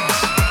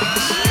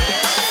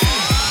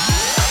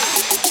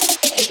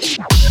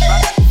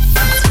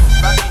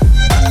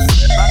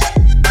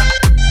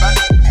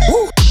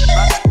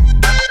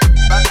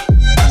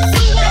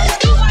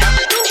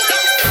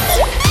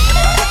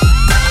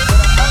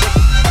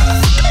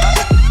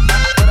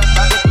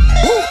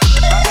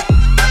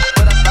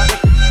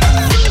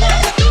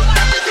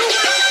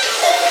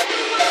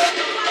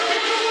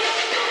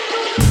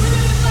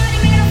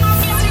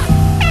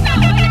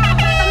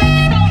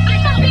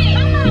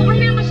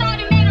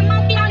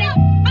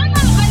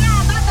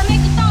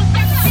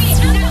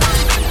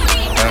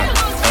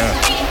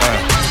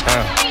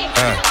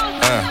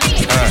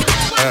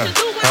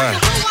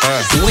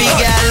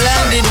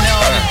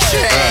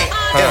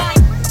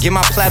Get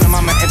my platinum,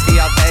 I'ma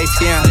empty out the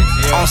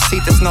ATM. On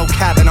seat, there's no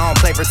cap and I don't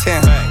play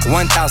pretend.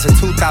 1,000,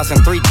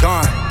 2,000, 3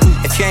 gone.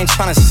 If you ain't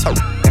tryna suck,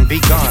 then be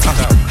gone.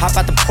 Hop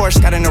out the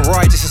Porsche, got in the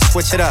Roy just to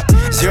switch it up.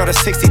 0 to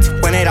 60,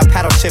 2.8, I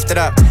paddle shift it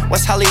up.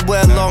 West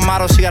Hollywood, low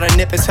model, she got a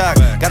nip and tuck.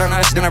 Got on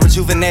ice, then I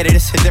rejuvenated,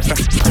 it's hit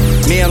different.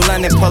 Me in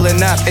London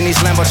pulling up in these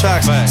Lambo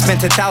trucks.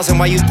 Spent 1,000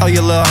 while you throw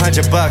your little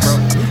 $100.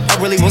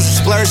 I really was a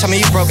splurge, I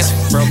mean you broke it.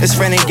 It's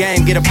friend and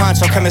game, get a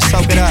poncho, come and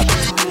soak it up.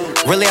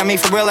 Really, I mean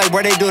for real, like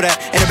where they do that.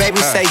 And the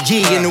baby say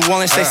G in New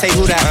Orleans, they say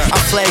who that.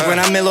 I'm flagrant,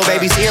 I'm in little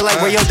baby's ear, like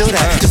where you do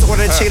that. Just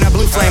order the chicken at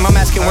Blue Flame, I'm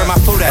asking where my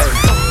food at.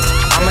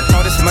 I'ma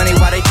throw this money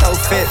while they throw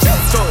fits.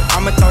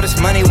 I'ma throw this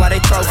money while they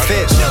throw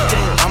fits.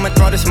 I'ma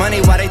throw this money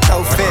while they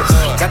throw fits.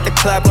 Got the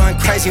club going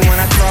crazy when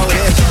I throw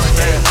this.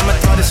 I'ma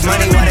throw this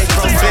money while they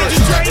throw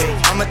fits.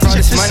 I'ma throw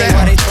this money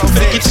while they throw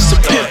fits. Get you some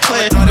pimp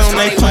class, don't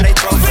make while they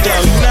throw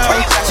fits.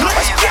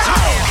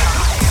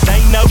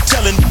 Ain't no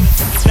telling,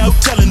 no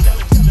telling,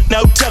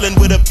 no telling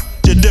what a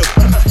you do.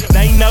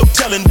 Ain't no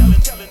telling,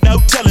 no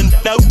telling,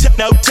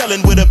 no telling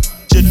what a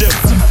you do.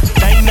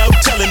 Ain't no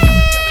telling,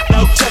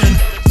 no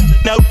telling.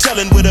 No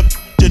telling what up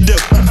to do.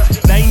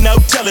 Ain't no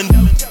telling,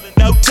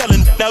 no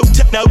telling,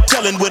 no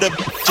telling what up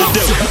to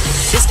do.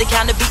 This the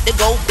kind of beat to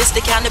go. This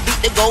the kind of beat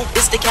to go.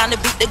 This the kind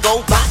of beat to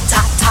go. Ba ta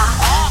ta.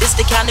 This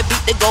the kind of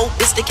beat to go.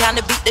 This the kind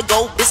of beat to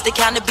go. This the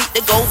kind of beat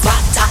to go. Ba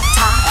ta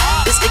ta.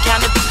 This the kind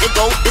of beat to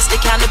go. This the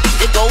kind of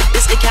beat to go.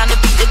 This the kind of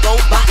beat to go.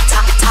 Ba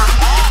ta ta.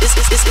 This the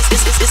kind of beat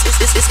to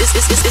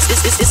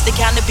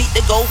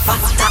go. Ba ta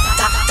ta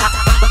ta.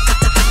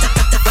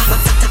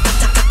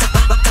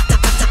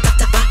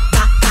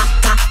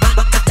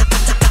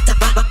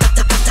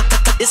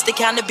 It's the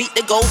kind of beat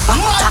that go.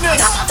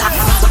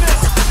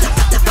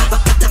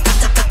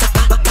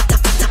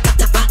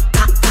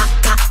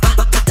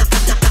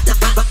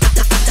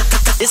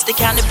 It's the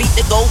kind of beat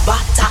that go.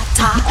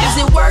 Is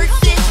it worth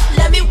it?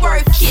 Let me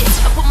work it.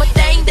 I put my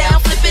thing down,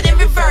 flip it and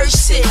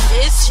reverse it.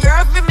 It's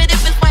your primitive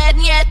and flat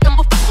yet.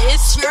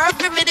 It's your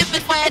primitive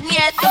and flat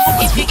yet.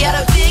 If you got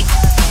a big,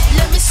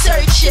 let me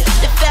search it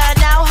to find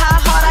out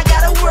how hard I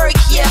gotta work.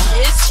 Yeah,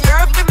 it's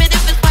your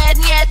primitive and flat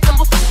yet.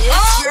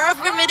 It's your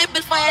primitive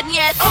and flat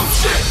yet.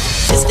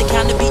 This the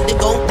kind of beat to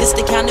go. This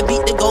the kind of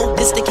beat to go.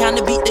 This the kind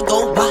of beat to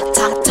go. Ba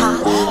ta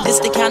ta. This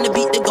the kind of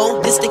beat to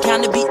go. This the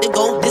kind of beat to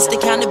go. This the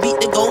kind of beat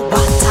to go.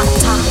 Ba ta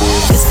ta.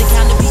 This the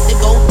kind of beat to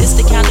go. This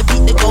the kind of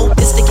beat to go.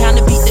 This the kind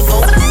of beat to go.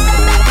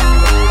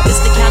 This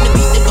the kind of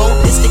beat to go.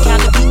 This the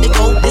kind of beat to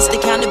go. This the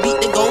kind of beat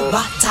to go.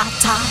 Ba ta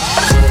ta.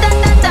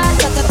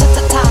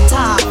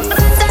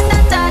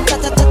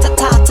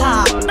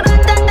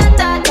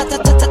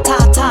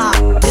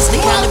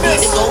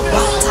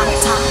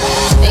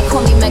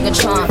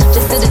 Megatron,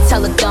 just did a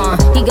telethon.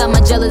 He got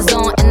my jealous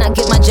on, and I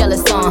get my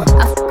jealous on.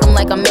 I fuck him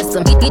like I miss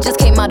him. He just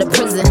came out of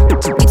prison.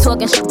 We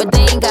talking shit, but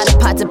they ain't got a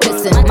pot to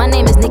piss in. My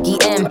name is Nicki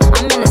M.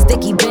 I'm in a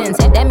sticky Benz.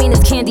 That mean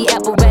it's candy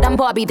apple red. I'm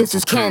Barbie, this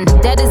is Ken.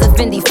 That is a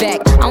Fendi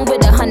fact. I'm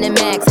with 100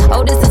 max.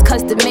 Oh, this is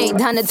custom made.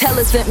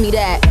 Donatella sent me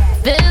that.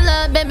 Fill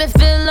up, baby,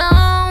 fill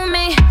on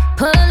me.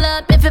 Pull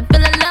up if you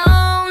feelin'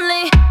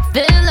 lonely.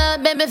 Fill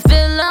up, baby,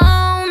 fill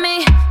on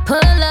me.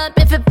 Pull up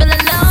if you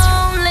feelin'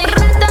 lonely.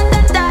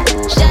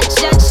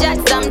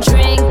 Shots I'm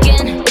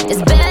drinking.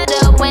 It's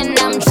better when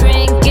I'm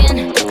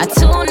drinking. I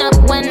tune up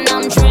when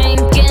I'm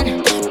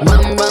drinking.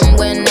 Rum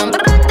when I'm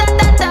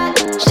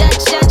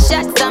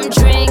shots I'm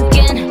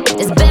drinking.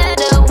 It's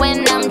better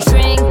when I'm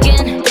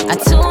drinking. I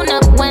tune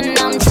up when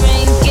I'm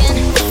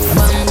drinking.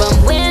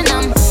 Rum when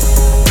I'm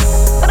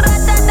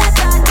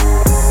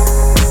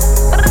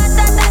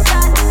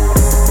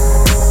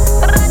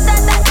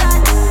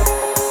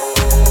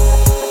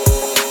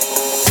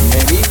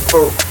Man, these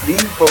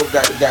folk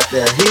got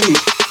their heat.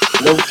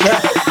 No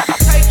cap.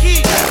 Hey,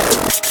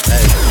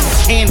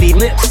 Candy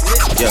lips.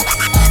 Yo.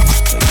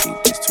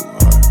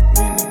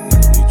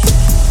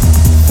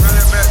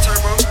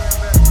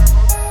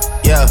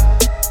 Yeah.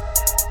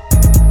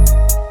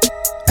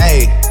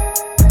 Hey.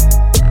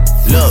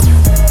 Look.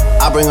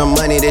 I bring her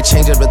money, they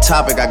change up the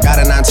topic. I got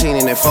a 19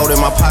 and it folded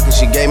in my pocket.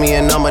 She gave me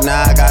a number,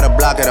 now I gotta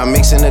block it. I'm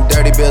mixing the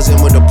dirty bills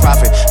in with the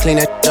profit. Clean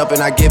that up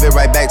and I give it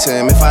right back to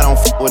him. If I don't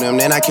f with him,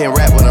 then I can't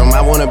rap with him.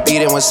 I wanna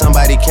beat it when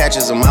somebody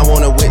catches him. I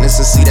wanna witness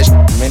and see that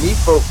Man, these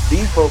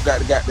folk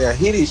got their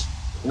hitties.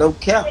 No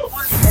cap.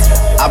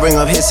 I bring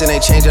up hits and they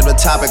change up the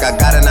topic. I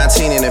got a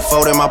 19 and it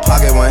folded in my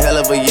pocket. One hell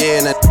of a year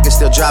and that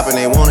still dropping.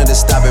 They wanted to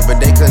stop it, but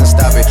they couldn't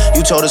stop it.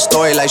 You told a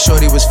story like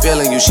Shorty was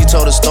feeling you. She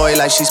told a story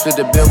like she split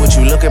the bill with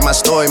you. Look at my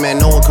story, man,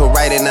 no one could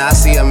write it. Now I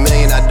see a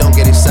million, I don't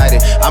get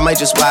excited. I might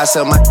just buy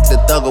sell my the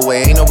thug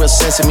away. Ain't no real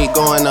sense in me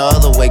going the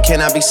other way.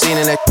 Can I be seen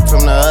in that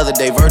from the other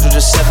day? Virgil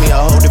just sent me a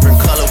whole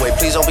different colorway.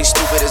 Please don't be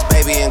stupid, it's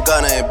baby and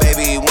Gunna. And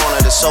baby, he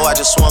wanted it, so I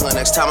just swung her.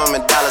 Next time I'm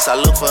in Dallas, I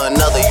look for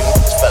another. You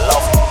just fell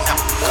off.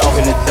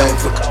 Doing the thing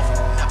for,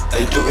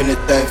 they doing the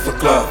thing for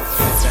club.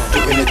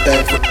 Doing the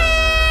thing for,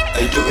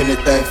 they doing the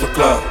thing for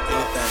club.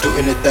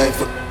 Doing the thing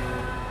for,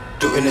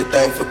 doing the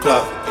thing for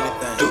club.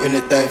 Doing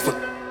the thing for,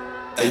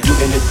 they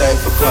doing the thing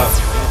for club.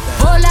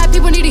 Whole lot of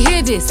people need to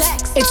hear this.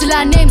 It's a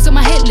lot of names on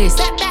my hit list.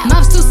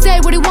 Mom still say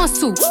what he wants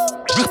to.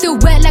 Still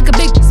wet like a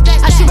big.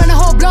 I should run a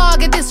whole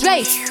blog at this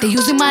rate. They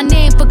using my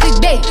name for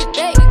clickbait.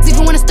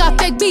 Even wanna start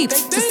fake beef.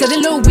 Just sell a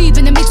little weave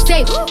in the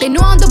mixtape. They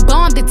know I'm the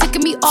bomb, they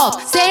ticking me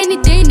off. Say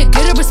anything to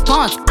get a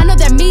response. I know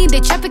that mean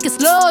they traffic is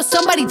slow.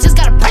 Somebody just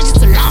gotta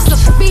purchase a launch. So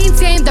for being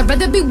tamed, I'd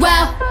rather be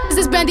wild. This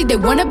is Brandy, they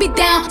wanna be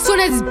down. Soon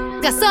as this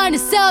got something to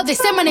sell, they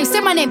say my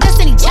name,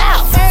 Destiny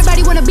Child.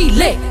 Everybody wanna be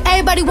lit,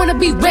 everybody wanna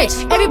be rich,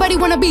 everybody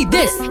wanna be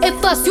this.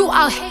 If us, you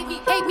out,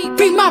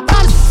 Read my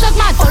promise, suck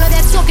my. All of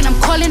that talking, I'm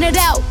calling it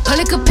out.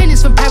 Public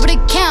opinions from private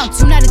accounts.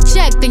 You not a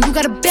check, then you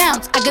gotta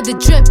bounce. I got the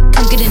drip,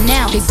 come get it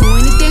now. They do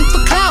anything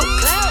for clout,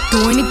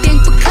 do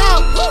anything for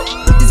clout.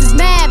 This is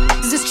mad,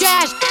 this is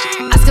trash.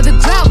 Oscar the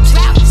Grouch,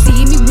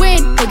 see me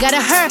win, they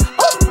gotta hurt.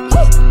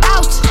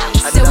 Ouch.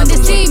 So when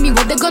they see me,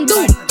 what they gon'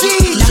 do?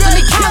 Nothing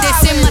to count. They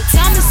say my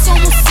time is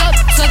almost up.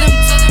 So them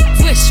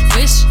wish.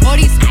 All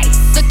these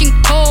ice looking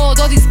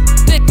cold, all these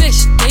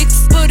fish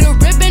sticks. Put a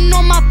ribbon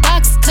on my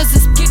box, cause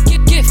it's gifted.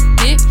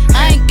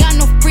 I ain't got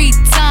no free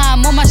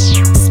time, all my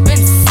shit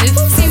expensive.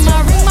 See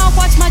my ring, my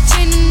watch, my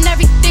chain, and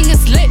everything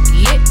is lit.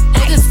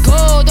 All this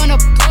gold on a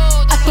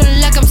pole, I feel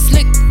like I'm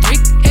slick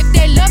Rick. If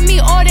they love me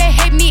or they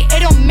hate me, it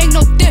don't make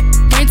no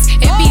difference.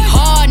 It be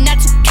hard not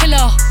to kill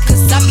her,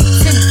 cause I be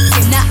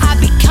tempted. Now I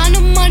be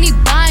counting money,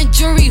 buying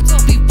jewelry,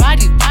 be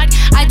body.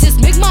 I just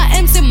make my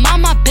M's and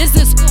mind my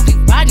business, be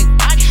body.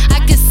 I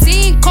can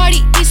see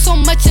Cardi eat so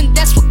much and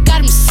that's what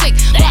got him sick.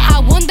 But I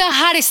wonder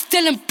how they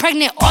still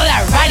impregnate all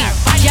that riding.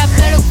 Y'all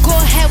better go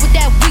ahead with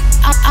that week.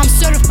 I'm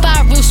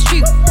certified real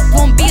street.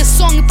 Won't be a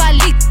song if I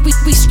leak. We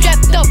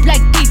strapped up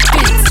like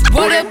defense.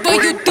 Whatever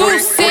you do,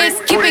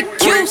 sis, keep it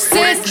cute,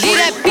 sis. Leave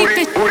that beef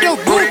in the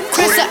root,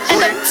 Chris, I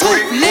end up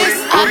toothless.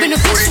 I've been a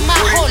bitch for my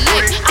whole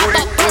life. I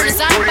bought burners,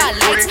 I ain't buy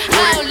lights.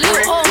 Now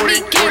little old me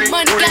getting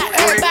money, got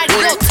everybody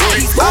all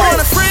tight. I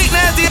want a freak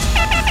nasty,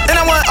 and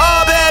I want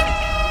all bad.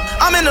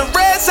 I'm in the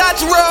red side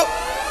road,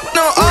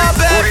 no all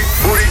bad.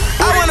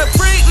 I want a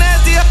freak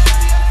nasty,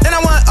 and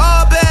I want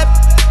all bad.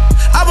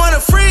 I want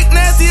a freak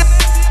nasty,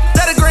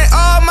 that'll grant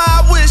all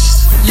my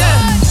wishes. Yeah.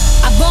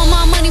 I bought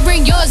my money,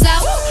 bring yours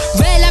out.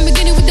 Red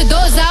Lamborghini with the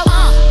doors out.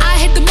 I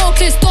hit the mall,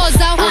 clear stores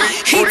out.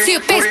 Heat to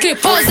your face, clear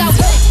pause out.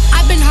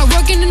 I've been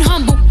hardworking and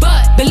humble,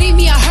 but believe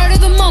me, I heard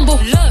of the mumble.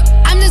 Look,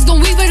 I'm just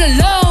gonna leave it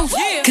alone,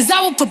 cause I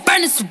will put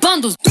burners for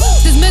bundles.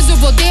 This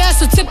miserable, they are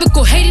so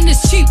typical, hating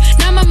is cheap.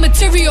 Now my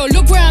material,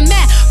 look where I'm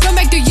at. Run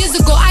back 3 years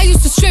ago, I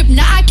used to strip,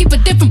 now I keep a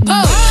different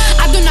pose.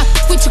 I do not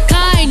f with your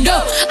kind,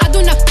 no. I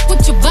do not f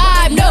with your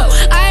vibe, no.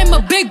 I am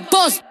a big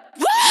boss.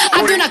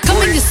 I do not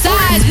come in your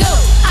size, no.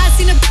 I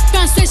seen a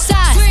trying to switch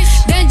sides,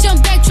 then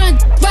jump back trying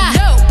to ride.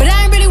 But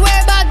I ain't really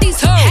worried about these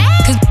hoes,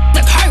 cause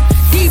like hurt,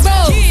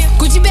 D-roll.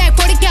 Gucci bag,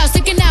 40 cow,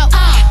 sticking out.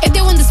 If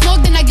they want the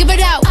smoke, then I give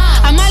it out.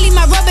 I might leave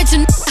my rub at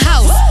your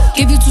house,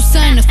 give you 2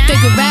 something to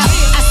figure out.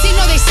 I see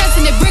no they sense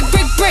in it, brick.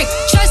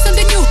 Try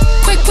something new,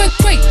 quick.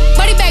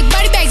 Body bag,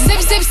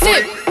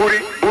 zip.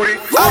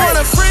 I want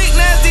a freak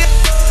nasty,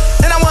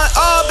 and I want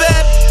all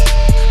bad.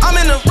 I'm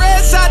in the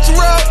red side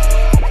road,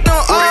 no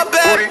all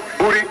bad.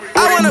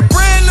 I want a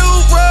brand new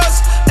rose,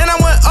 and I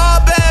want all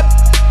bad.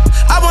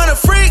 I want a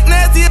freak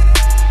nasty,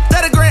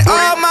 that'll grant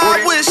all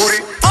my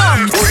wishes.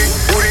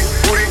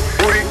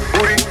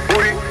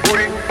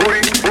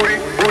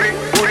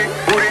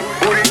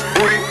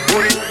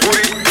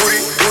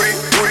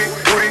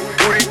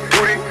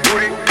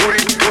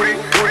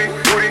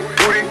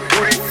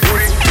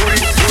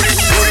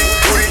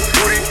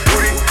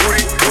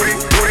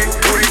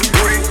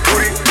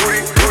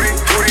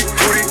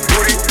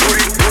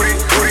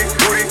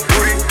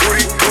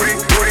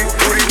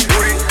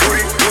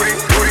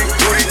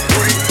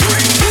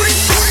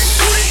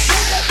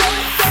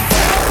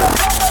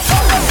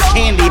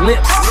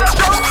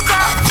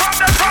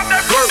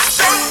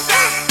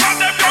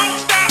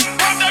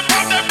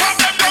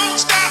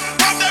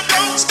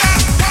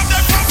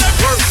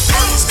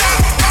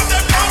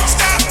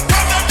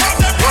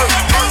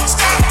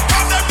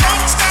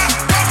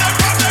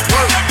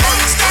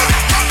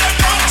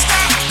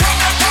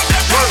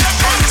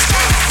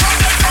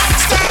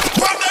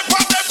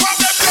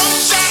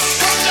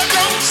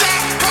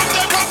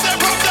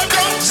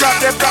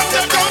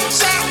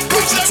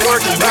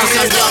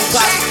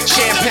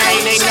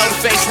 Champagne, they know the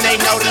face and they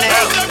know the name.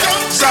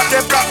 Drop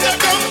that.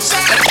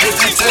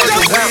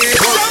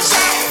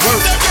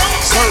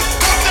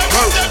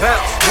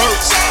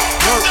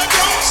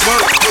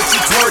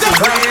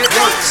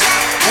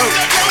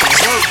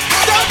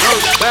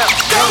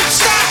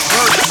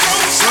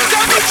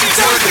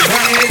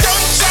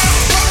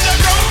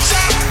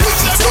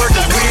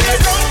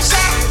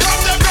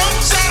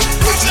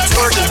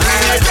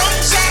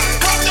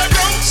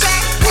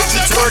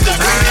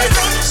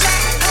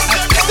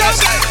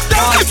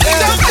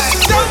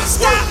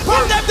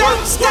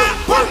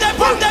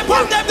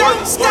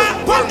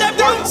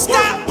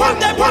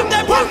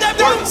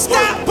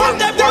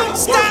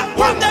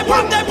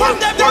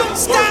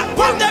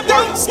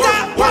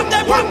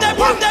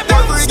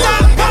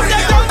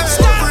 Stop.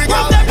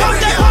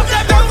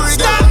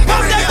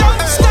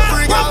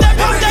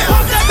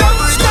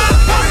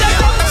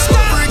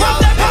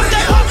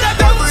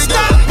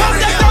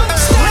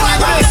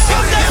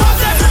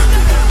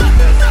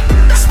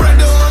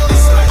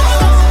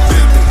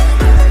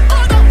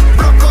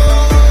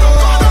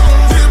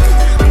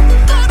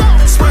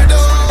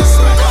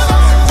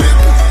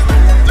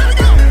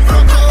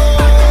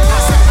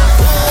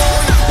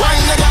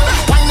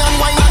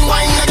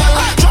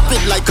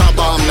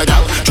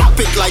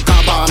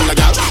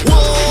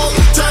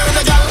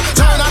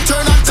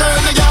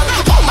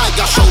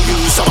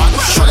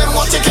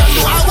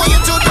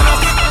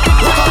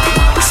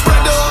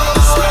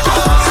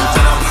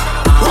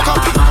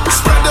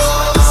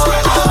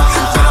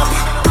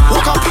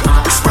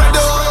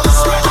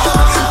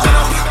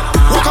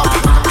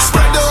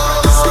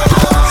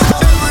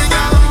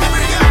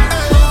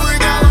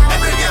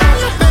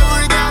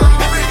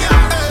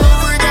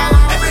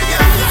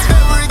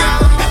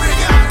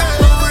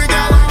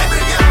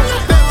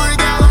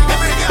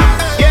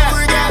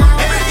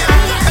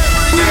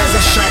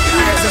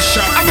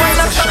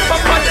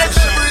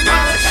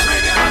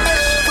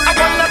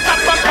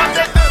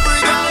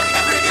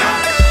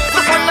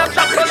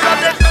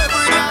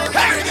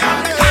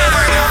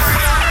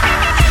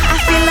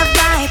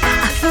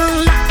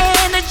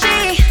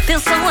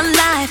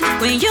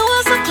 when you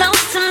were so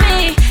close to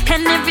me.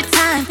 And every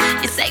time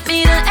you take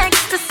me to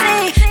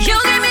ecstasy, you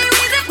give me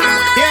reason for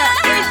life. Yeah,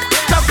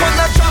 just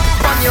wanna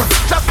jump on you,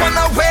 just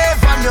wanna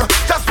wave on you,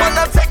 just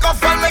wanna take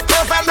off all my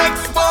clothes and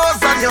expose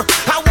on you.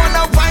 I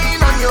wanna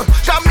wine on you,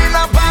 jam in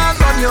a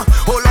band on you.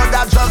 Oh Lord,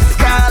 I just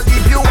can't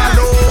leave you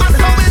alone. I'm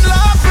so in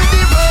love with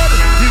the road,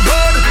 the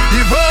road,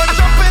 the road. I'm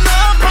jumping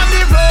up on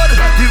the road,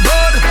 the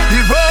road,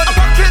 the road. I'm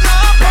walking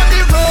up on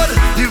the road,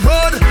 the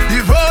road, the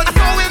road. I'm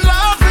so in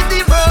love with the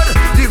road,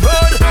 the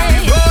road, the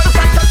road.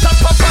 Just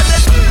jump up on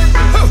it,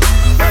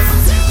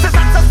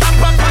 just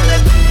stop up on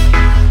it.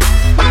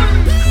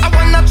 I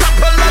wanna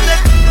trample on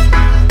it,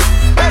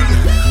 hey,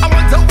 I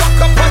want to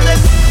walk up on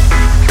it.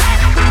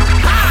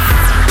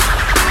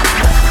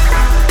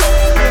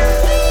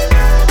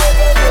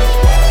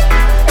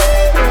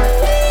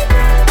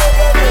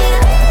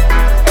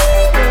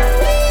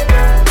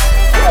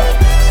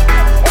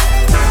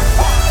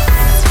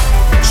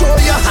 Show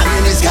your hand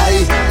in the sky.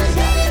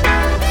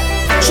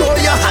 Show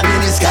your hand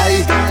in the sky.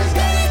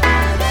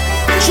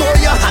 Show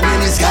your hand in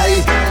the sky.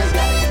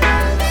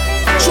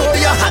 Show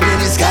your hand in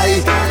the sky.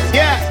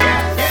 Yeah.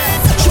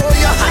 Show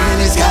your hand in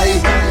the sky.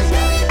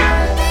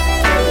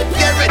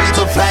 Get ready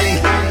to fly.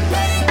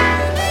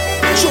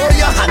 Show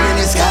your hand in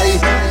the sky.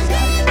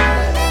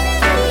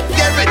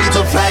 Get ready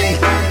to fly.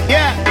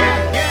 Yeah.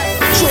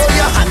 Show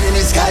your hand in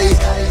the sky.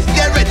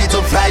 Get ready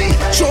to fly.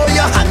 Show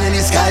your hand in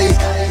the sky.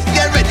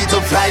 Get ready to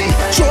fly.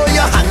 Show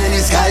your hand in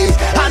the sky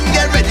and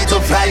get ready to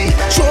fly.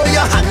 Show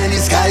your hand in the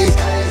sky.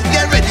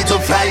 Get ready to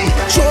fly.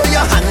 Show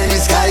your hand in the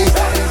sky.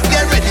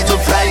 Get ready to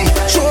fly.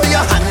 Show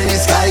your hand in the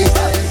sky.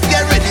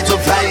 Get ready to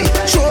fly.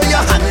 Show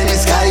your hand in the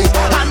sky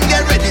and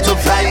get ready to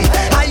fly.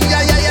 Ay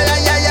ay ay ay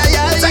ay ay ay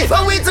ay. Time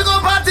for we to go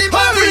party,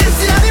 party. Release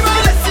the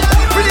animal,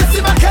 release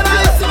the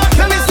bacchanal.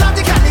 Let me start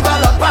the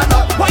carnival up and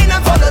up. Wine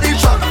and follow the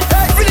drum.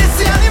 Release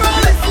the animal,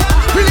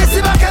 release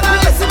the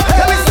bacchanal.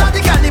 Let me start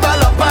the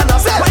carnival up and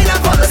up. Wine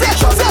and follow the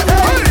drum.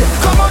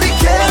 Come on the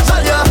cage,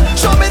 tell ya.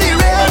 Show me the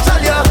real,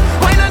 tell ya.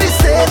 Wine on the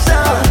stage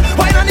now,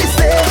 wine on the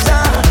stage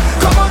now.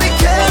 Come on the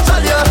cage,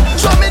 tell ya.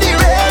 Show me the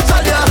real,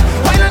 tell ya.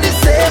 Wine on the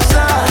stage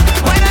now,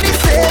 wine on the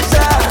stage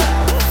now.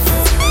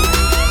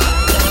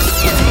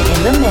 In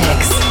the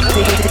mix,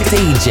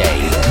 DJ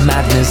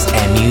Madness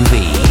MUV.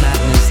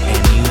 Madness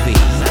MUV.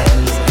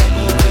 Madness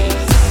MUV.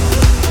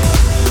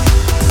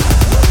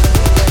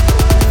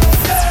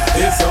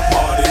 It's a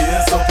party,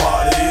 it's a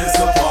party, it's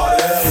a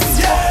party.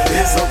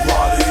 It's a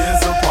party,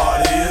 it's a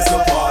party, it's a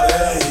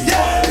party.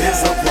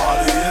 It's a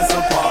party, it's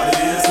a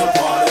party, it's a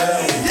party.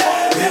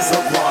 It's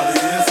a party,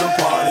 it's a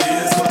party,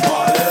 it's a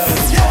party.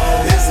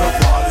 It's a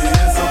party,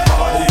 it's a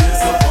party,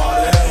 it's a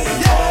party.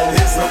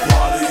 It's a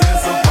party,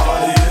 it's a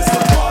party, it's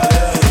a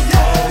party.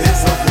 It's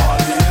a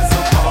party, it's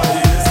a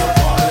party, it's a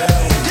party.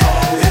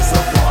 It's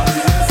a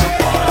party, it's a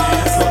party,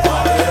 it's a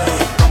party.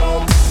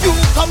 You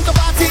come to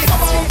party,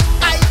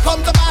 I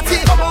come to party,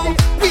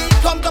 we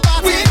come to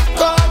party, we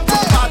come to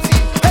party.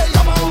 Hey,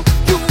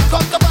 you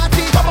come to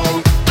party,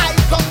 I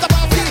come to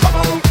party,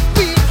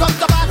 we come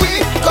to party, we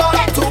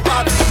come to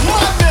party.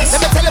 Let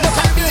me tell you what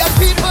time we as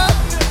people,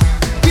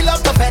 we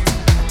love the vet,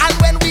 and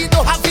when we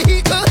don't have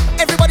vehicle,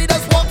 everybody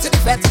does walk to the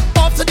vet,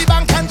 off to the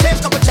bank and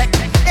change couple check.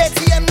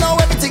 ATM now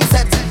everything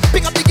set.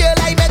 Pick up the girl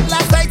I met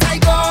last night, I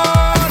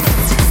gone.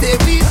 Say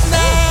we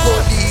now, go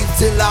leave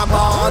till the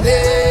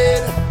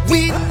morning.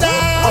 We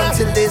now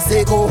until they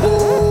say go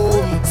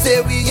home.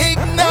 Say we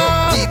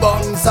ignore the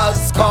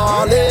bouncers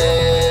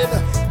calling.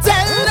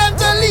 Tell them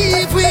to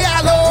leave we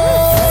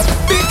alone.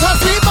 Because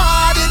we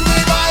bad in we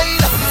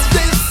mind.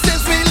 This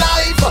is we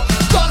life.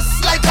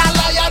 Just like a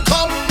lion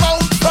come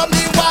out from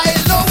the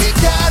wild. No we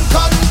can't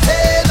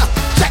contain.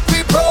 Check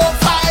we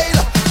profile.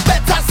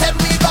 Better send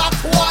we back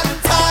one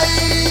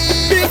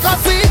time.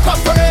 Because we come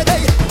for it.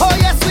 Hey. Oh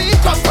yes we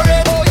come for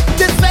it. Oh,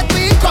 this met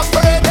we come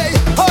for it. Hey.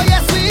 Oh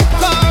yes we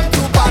come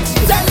to party.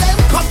 Tell them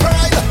come for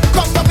it.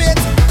 Come for me.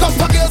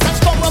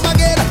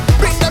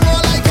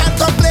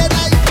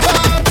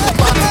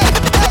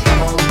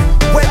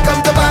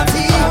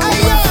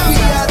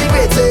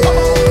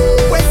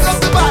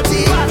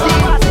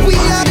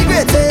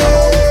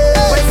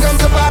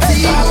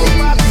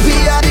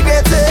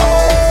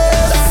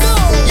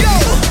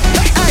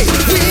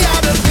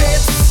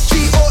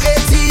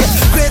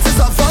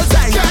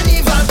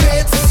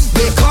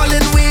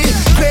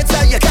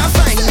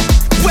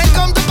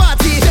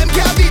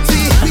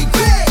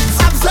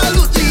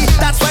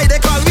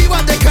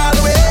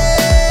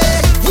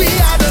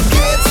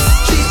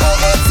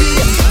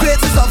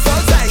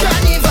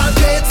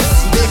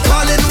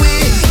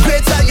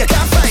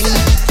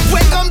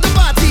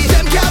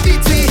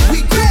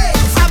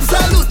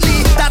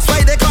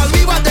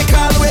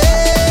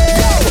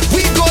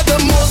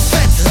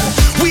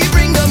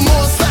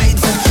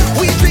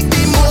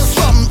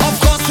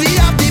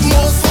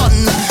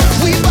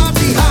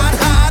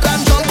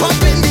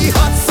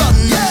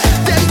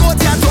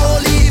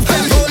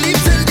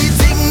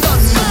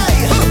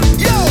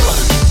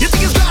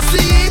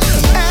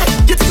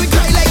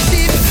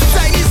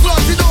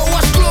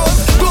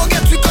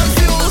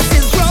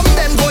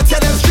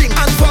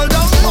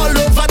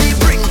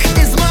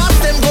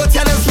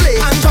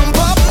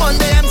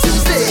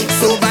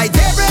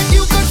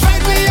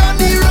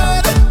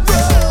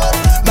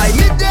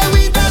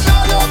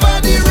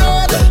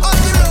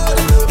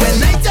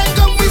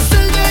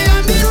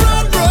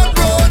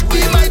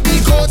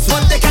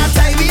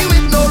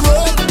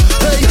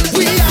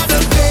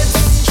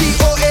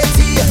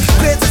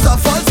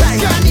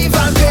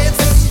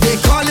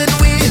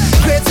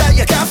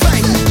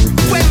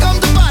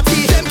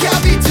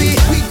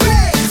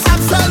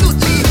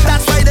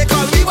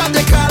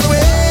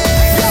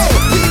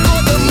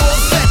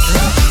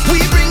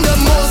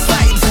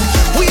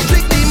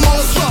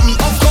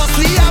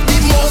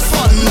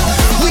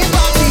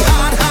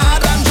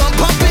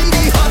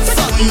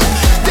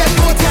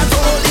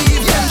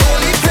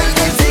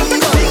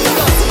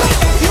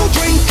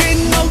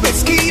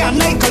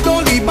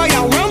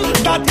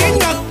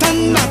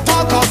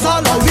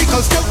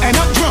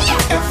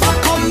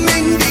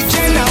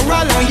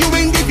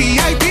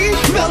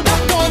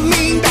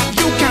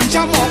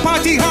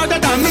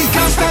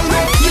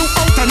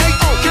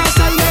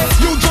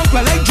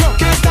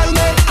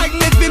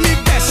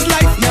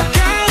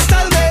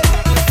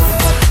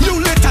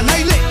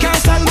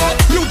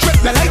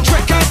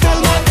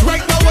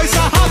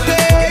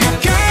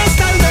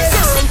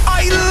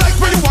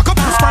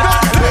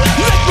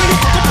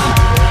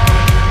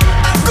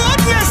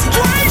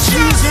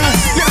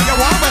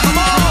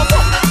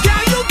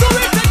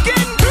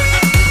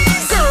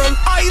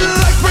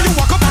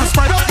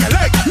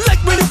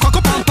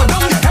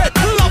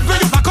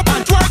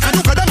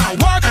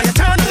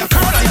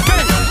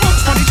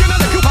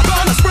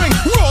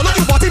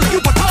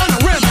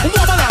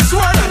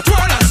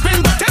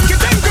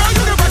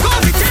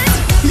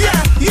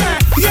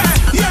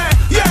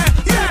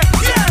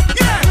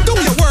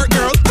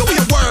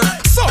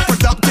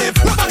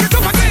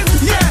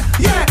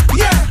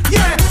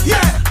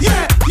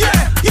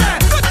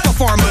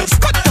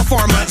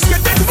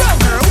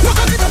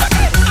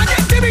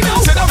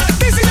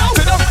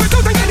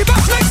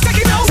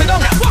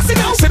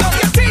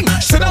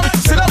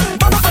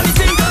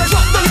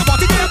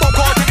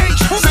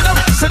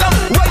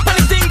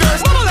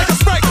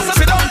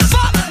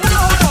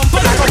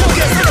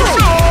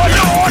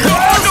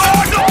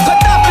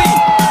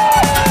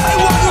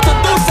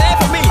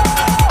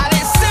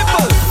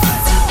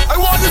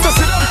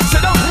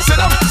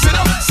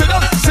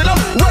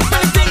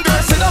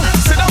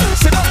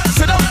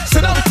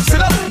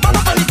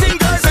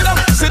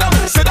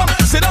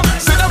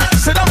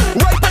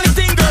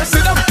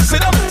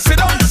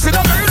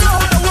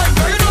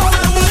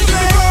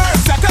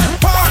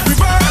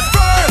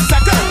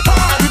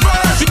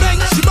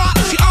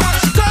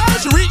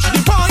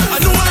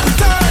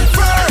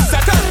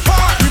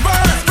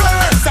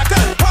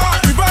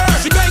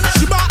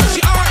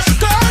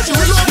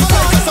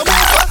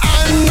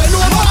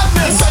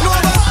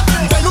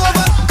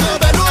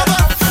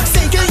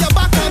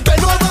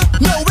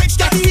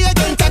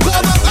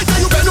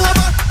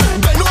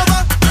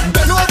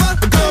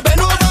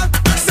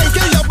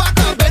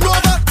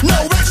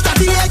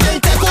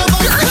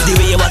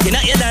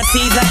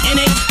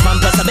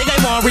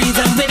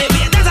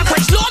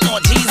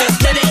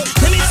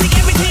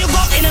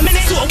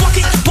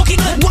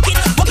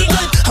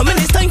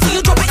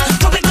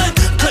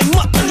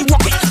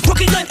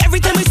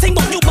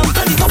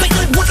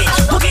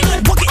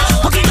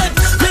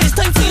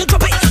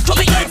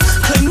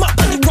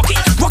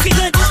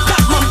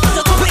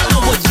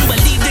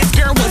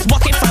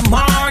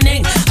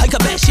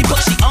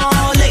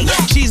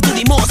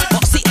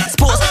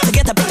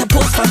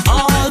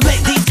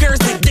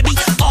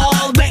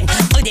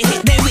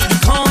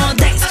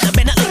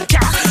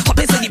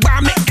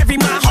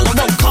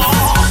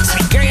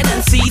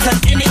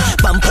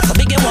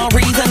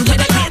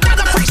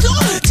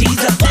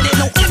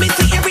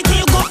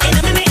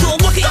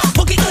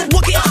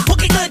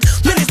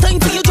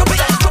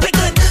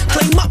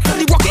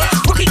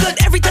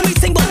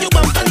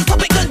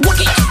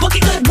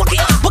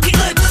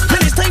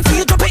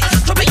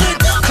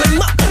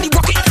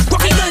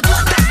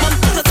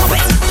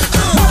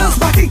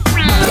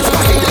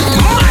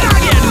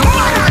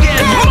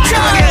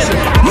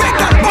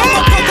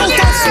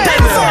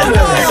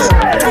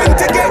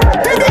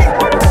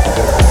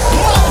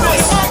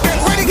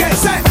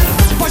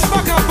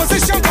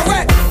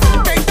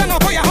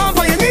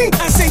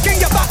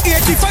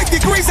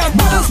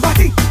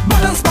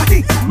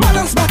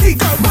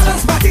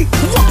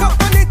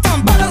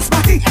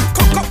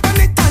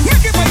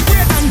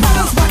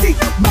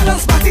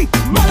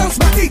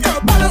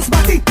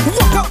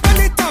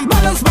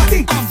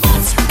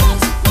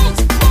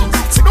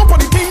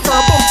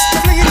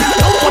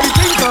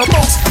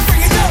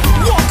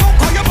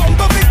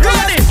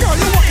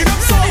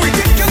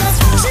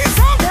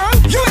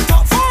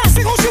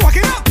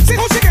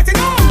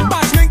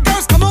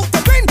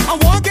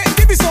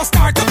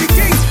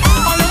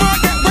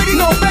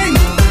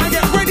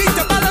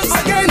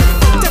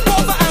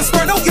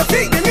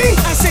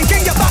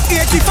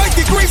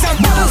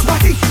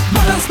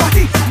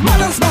 body,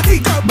 balance body,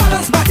 girl,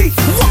 balance body.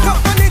 Walk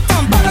up on it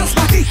and balance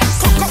body.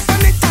 Cock up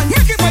on it and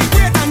make it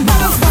vibrate and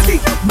balance body,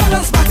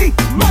 balance body,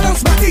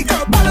 balance body,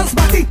 girl, balance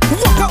body.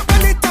 Walk up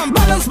on it and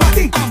balance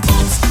body.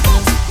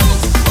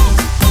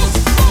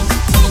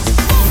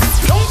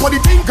 Don't put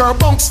it in, girl,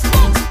 bounce.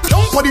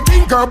 Don't put it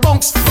in, girl,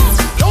 bounce.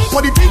 Don't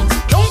put it in,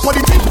 don't put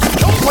it in,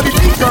 don't put it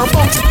in, girl,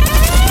 bounce.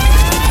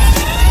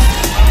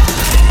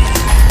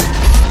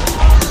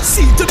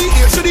 C to the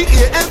A to the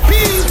AMP.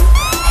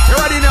 You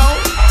ready now?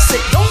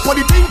 Say, don't put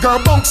it in, girl,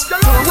 bounce.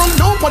 Turn around,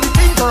 don't put it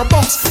in, girl,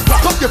 bounce.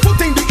 Back up your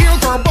foot in the air,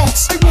 girl,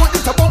 bounce. I want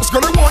you to bounce,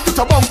 girl, I want you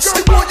to bounce.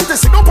 I want you to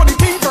say, don't put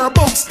it in, girl,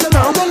 bounce. Turn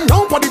around,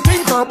 don't put it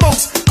in, girl,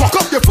 bounce. Cock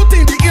up your foot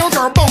in the air,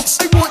 girl, bounce.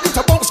 I want you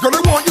to bounce, girl,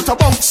 I want you to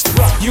bounce.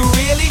 You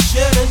really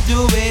shouldn't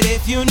do it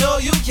if you know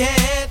you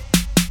can't.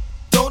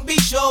 Don't be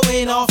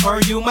showing off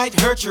or you might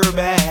hurt your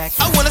back.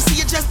 I wanna see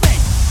you just bang,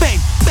 bang,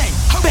 bang,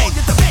 bang,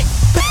 bang, bang,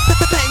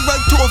 bang, bang,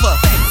 right over.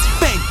 Bang,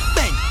 bang,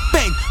 bang,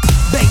 bang,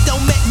 bang.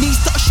 Don't make knees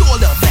touch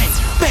shoulder. Bang,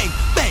 bang,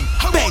 bang,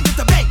 bang,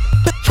 bang,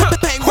 bang,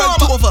 bang,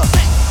 right over.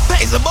 Bang, bang.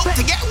 It's about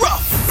to get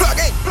rough. Plug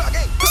in, plug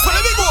in. So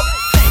let me go.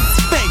 Bang,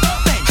 bang,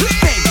 bang,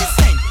 bang,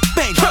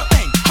 bang, bang,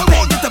 bang. I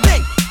want you to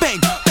bang, bang,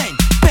 bang,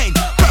 bang.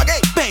 Plug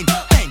in, bang,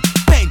 bang,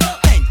 bang,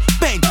 bang,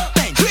 bang, bang,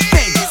 bang,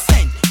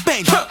 bang,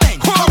 bang, bang.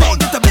 I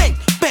want you to bang,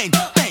 bang,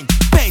 bang,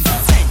 bang,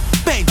 bang,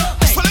 bang,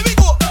 bang. So let me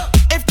go.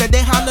 If they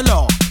didn't have the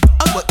law,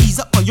 I would ease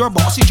up on your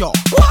bossy jaw.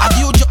 I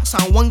do jokes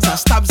and ones and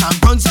stabs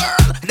and runs, girl,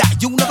 that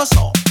you never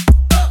saw.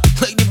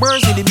 Like the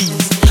birds and the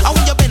bees. I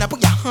want you bend, I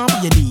put your hand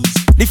on your knees.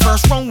 The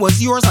first round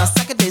was yours and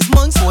second is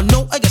mine, so I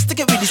know I can stick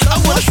it with the sun. I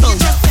wanna see you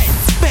just bang,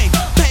 bang,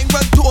 bang,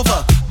 right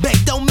over. Bang,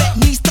 don't make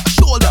knees touch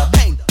shoulder.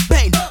 Bang,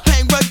 bang,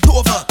 bang, right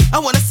over. I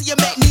wanna see you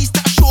make knees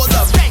touch shoulder.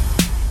 Bang,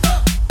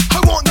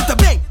 I want you to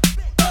bang,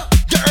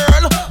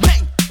 girl,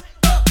 bang.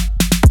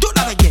 Do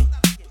that again.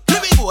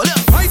 Let me go,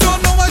 look. I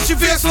don't know what your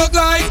face look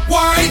like.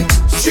 Why?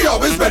 She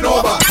always been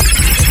over.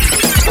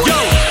 Yo,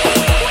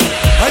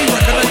 I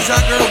recognize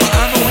that girl, but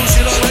I know who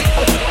she look like.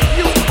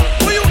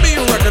 What you mean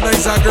you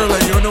recognize that girl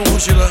and you know who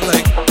she look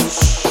like?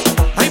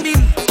 I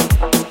mean,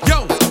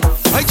 yo,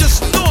 I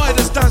just know I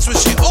just dance with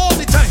she all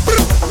the time.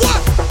 What?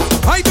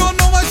 I don't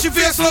know what your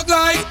face look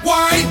like.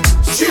 Why?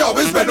 She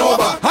always been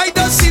over. I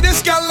just see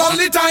this girl all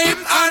the time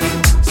and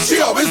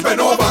She always been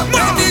over.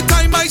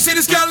 anytime I see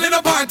this girl in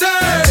a party,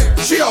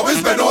 She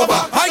always been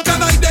over. I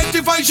can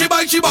identify she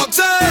by she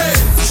boxy.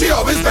 She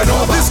always been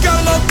over. This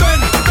girl love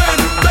bend,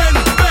 bend, bend,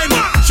 bend.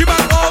 She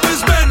back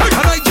always bend,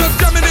 and I just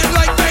jamming it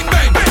like bang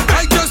bang.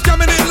 I just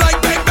jamming it like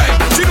bang bang.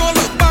 She don't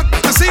look back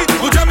to see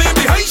who jamming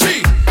behind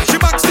she. She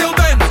back still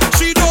bend.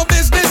 She no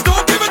business,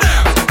 don't give a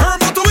damn. Her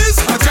motto is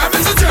a jam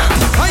is a jam.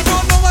 I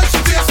don't know what she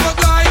face look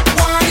like.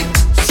 Why?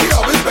 She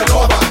always been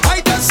over. I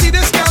just see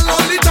this girl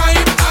all the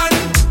time, and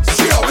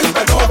She always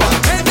been over.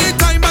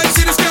 anytime I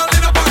see this girl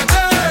in a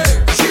party,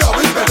 She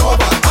always been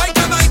over. I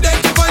can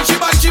identify she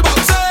by she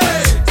boxy.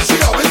 She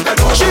always been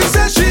over. She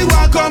said she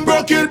want come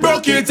broke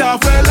it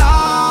off, well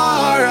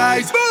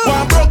alright.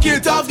 Want broke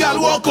it off, girl,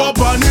 walk up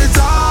on it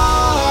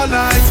all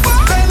night.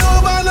 Bend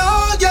over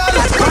now, girl.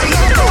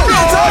 Bend over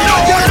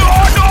now, girl.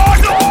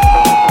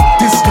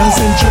 This girl's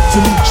trick to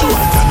me, she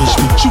want damage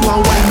me. She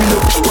want wind me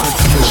up, she want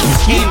damage me.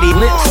 Candy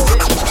lips.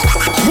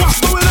 What's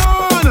going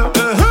on?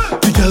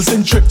 The girl's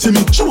trick to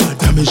me, she want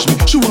damage me.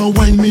 She want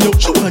wind me up,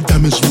 she want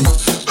damage me.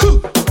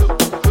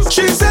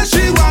 She said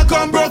she want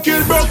come broke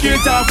it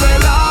off,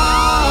 well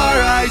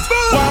alright.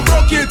 Want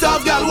broke it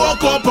off, girl,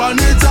 walk up on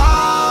it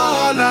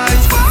all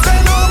night.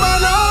 Bend over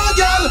now,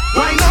 girl,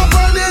 wind up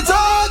on it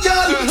all,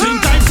 girl.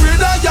 Think I'm free,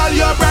 that girl,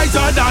 you're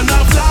brighter than a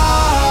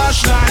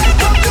flashlight.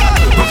 Broke it off,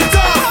 broke it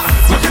off,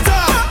 broke it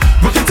off,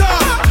 broke it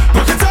off,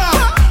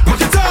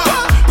 broke it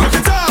off, broke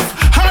it off.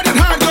 Hard and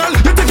hard, girl,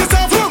 you take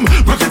yourself home.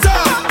 Broke it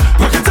off,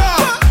 broke it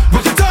off,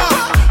 broke it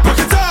off, broke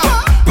it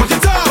off, broke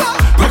it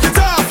off, broke it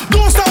off.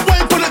 Don't stop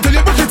wine for that till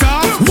you broke it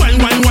off. Wine,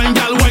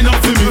 girl, wine up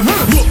for me.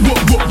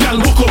 Walk, girl,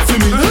 walk up for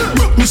me.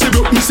 Me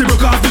say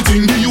broke off the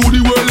thing. Do you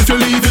the world if you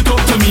leave it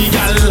up to me,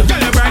 girl. Girl,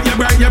 you bright, you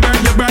bright, you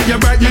bright, you bright, you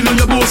bright. You know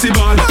you're bossy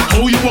bad.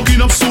 How you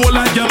walking up so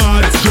like you're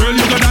mad? Girl,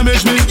 you gonna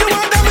damage me. You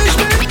want damage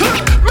me?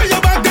 Bring your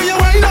back, then you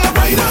wind up,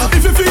 wind up.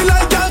 If you feel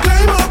like you'll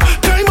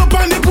climb up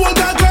on the pole,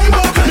 girl, climb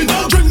up. Me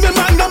don't drink me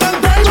man, no man,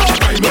 climb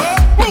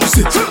up.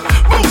 Bounce it,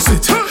 bounce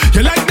it.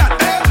 You like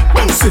that, eh?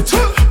 Bounce it,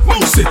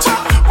 bounce it,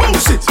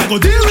 bounce it. I go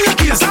deal with your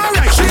case,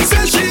 alright. She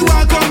said she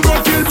want come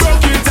broke it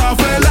off,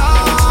 well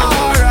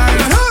alright.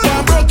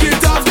 Want broke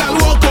it off, girl,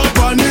 walk up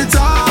on it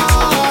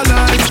all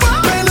night.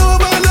 Bend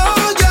over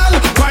now, girl,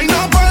 wind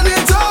up on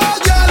it all,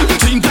 girl.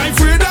 Think I'm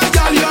free, that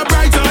girl, you're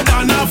brighter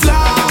than a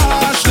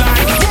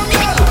flashlight.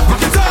 Girl,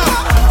 broke it off,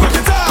 broke it off, broke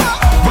it off,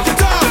 broke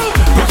it off,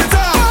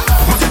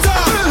 broke it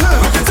off,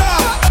 broke it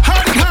off.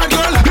 Hard and hard,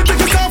 girl, you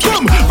take yourself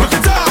from. Broke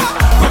it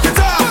off, broke it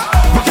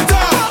off, broke it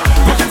off,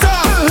 broke it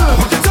off,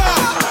 broke it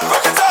off,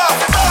 broke it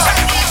off.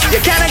 You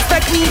can't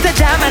expect me to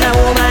jam and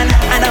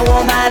a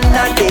woman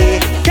not day.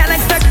 Can't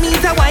expect me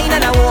to wine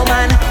and a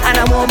woman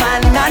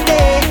not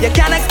day. You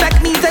can't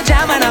expect me to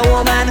jam and a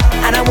woman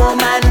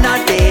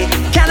not day.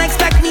 Can't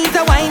expect me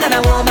to wine and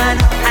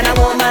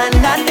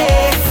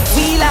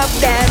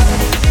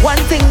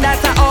one thing that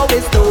I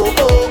always know,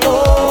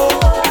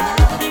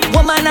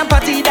 woman and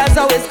party that's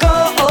always go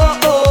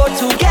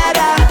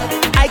together.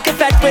 I could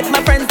fetch with my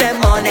friends them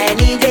on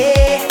any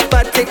day,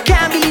 but it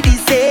can't be the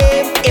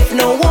same if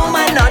no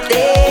woman not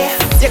there.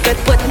 You could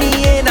put me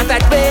in a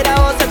fat with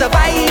all sorts of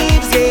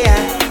vibes,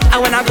 yeah.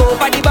 And when I go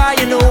by the bar,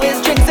 you know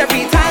it's drinks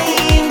every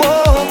time.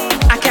 Whoa,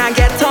 I can't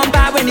get turned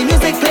by when the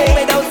music play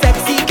without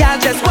sexy girl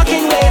just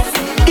walking with.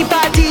 The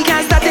party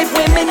can't start if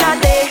women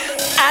not there.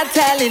 I'm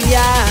telling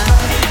ya,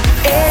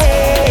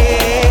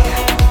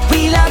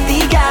 we love the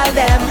girl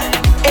them,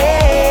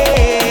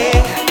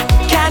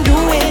 can't do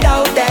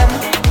without them,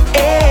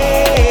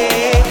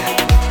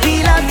 we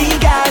love the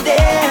girl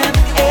them,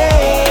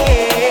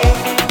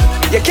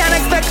 You can't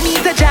expect me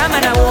to jam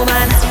and a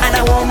woman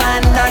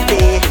not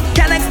there.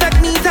 Can't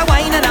expect me to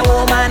whine and a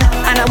woman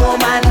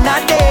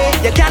not there.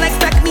 You can't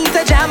expect me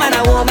to jam and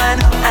a woman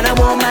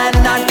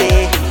not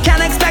there.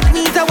 Can't expect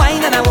me to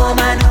whine and a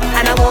woman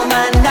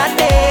not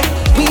there.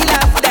 We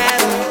love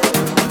them,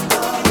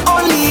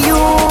 only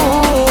you,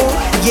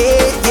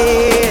 yeah.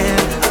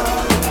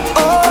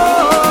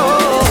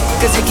 Oh,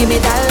 'cause you give me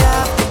that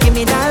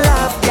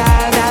love,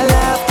 girl, that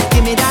love.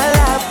 Give me that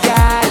love,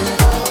 girl.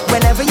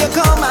 Whenever you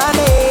come my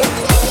way,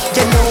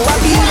 you know I'll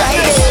be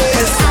right there.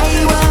 'Cause I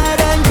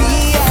wouldn't be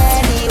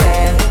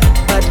anywhere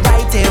but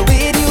right there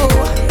with you,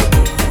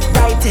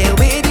 right there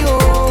with you.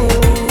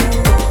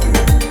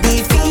 The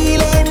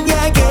feeling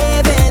you're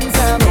giving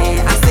to me,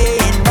 I'm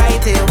staying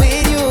right there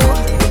with you,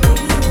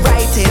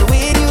 right there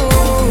with you.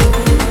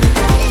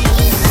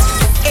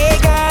 Hey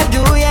girl,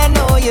 do you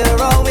know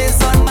you're always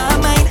on my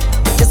mind?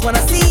 Just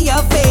wanna see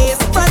your face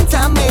front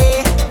of me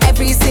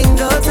every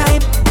single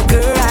time.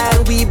 Girl,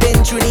 we've been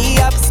through the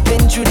ups,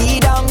 been through the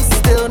downs,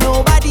 still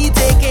nobody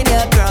taking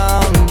your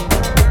crown.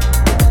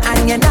 And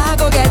you're not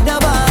gonna get no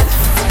one,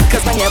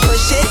 'cause when you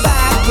push it back,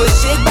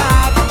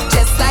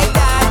 just like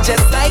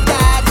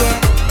that,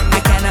 yeah. I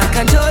cannot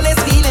control this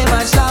feeling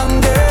much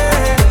longer.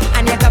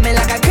 And you're coming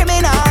like a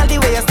criminal, the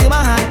way you steal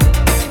my heart.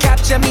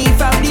 Capture me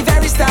from the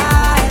very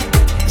start.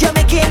 You're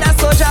making a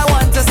soldier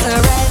want to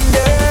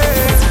surrender.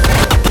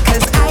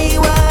 'Cause I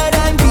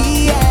wouldn't be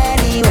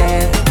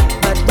anywhere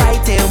but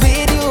right there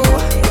with you,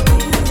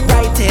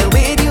 right there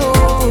with you.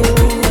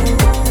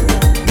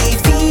 The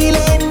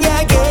feeling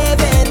you're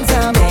giving to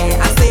me,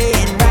 I'm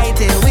staying right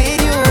there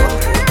with you,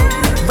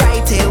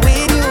 right there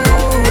with you.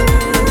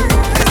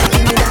 'Cause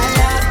give me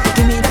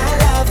that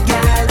love,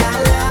 girl, that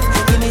love.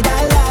 Give me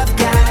that love,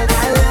 girl,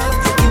 that love.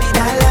 Give me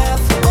that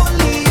love,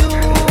 only you.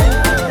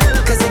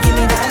 'Cause you give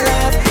me that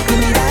love,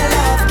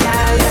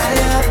 girl, that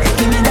love.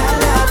 Give me that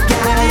love,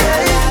 girl,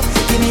 that love.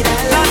 Give me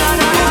that love.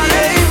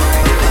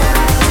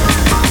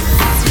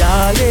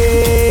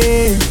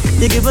 Darling,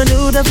 you give a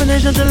new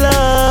definition to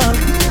love.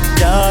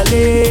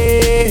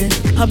 Darling,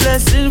 a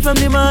blessing from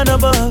the man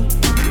above.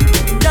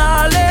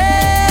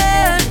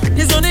 Darling,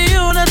 it's only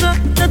you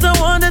that I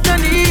want, that I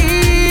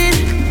need.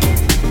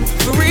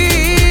 For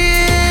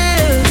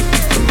real.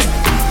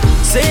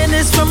 Saying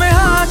this from my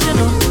heart, you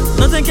know.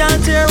 Nothing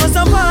can tear us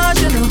apart,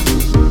 you know.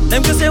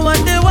 Them can say what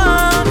they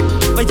want,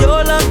 but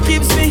your love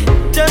keeps me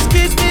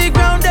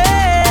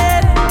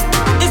grounded.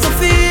 It's a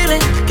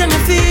feeling, can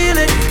you feel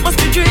it? Must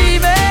be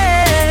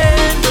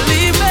dreaming,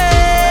 believe me.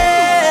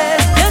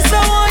 Yes, I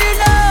want you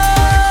know.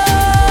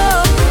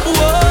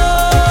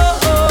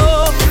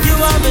 Whoa, you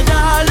are my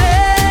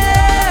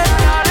darling.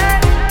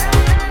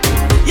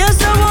 Yes,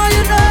 I want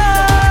you know.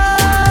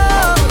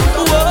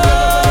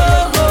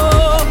 Whoa,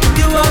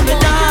 you are my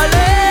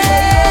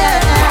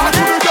darling.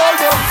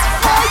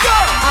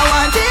 I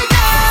want it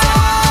now.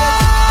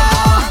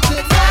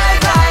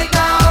 Right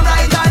now,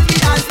 right on the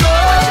dance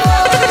floor.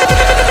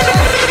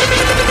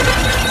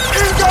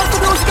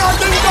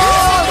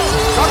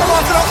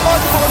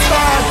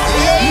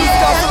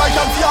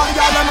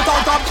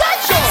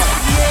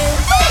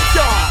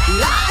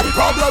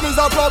 Problem is a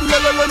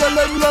problem.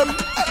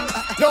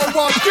 No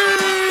one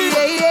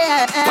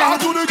Yeah. Talk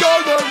to the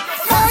girl, man.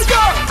 My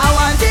girl. I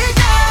want it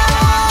now.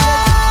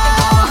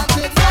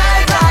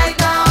 Right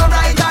now,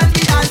 right on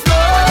the dance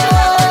floor.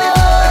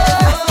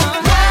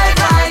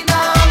 Right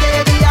now,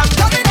 baby, I'm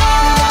coming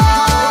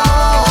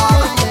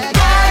home.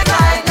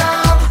 Right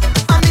now,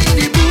 I'm in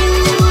the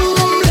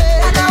mood,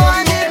 and I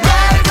want it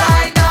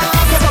right now.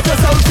 Set up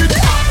yourself in the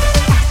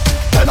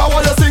then I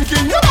want you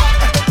sinking your back.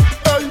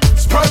 Hey,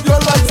 spread your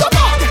legs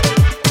apart.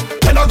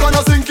 Then I'm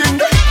gonna sink in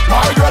there.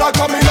 My girl are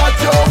coming at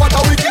you, what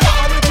a wicked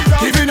act.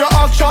 Giving you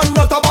action,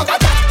 not a bag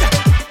attack.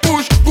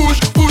 Push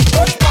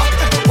back.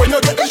 When you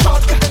get the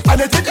shot, and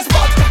you take the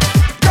spot.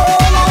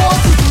 Girl, I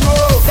want you to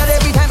know. Cause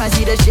every time I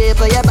see the shape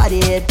of your body,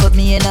 it put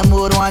me in a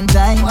mood one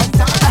time.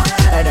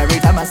 And every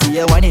time I see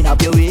you winding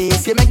up your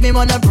waist, you make me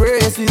wanna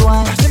brace with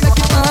one.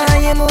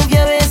 You move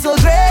your waist so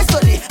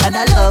gracefully, and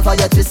I love how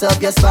you twist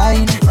up your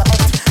spine.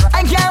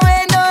 I can't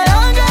wait no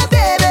longer,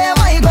 baby.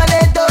 Why you gonna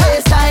let the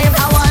waste time?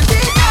 I want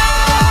it now.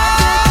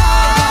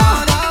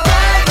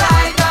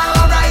 Right now,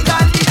 right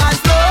on the dance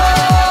floor.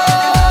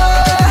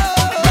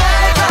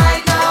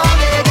 Right now,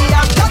 baby,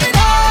 I'm coming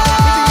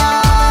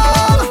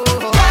home.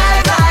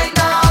 Right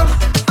now,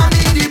 I'm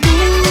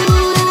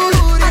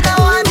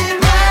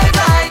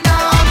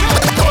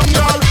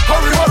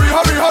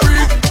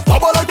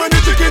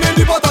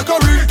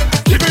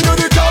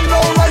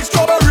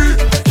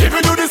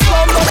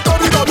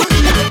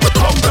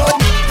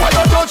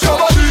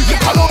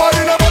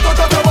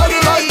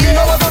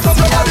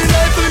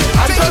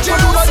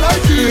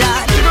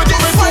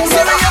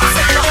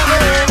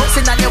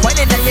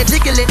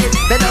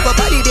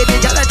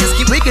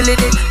killing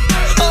it.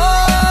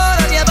 Oh,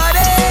 on your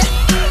body.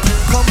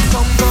 Come,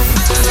 come, come.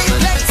 See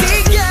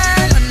plenty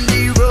girl on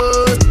the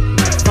road,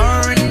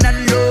 foreign and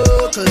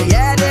local.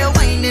 Yeah, they're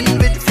whining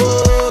with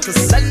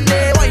focus and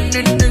they're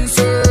whining in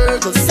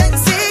circles.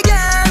 Sexy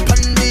girl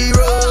on the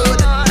road,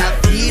 and I'm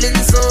feeling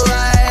so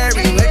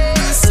airy when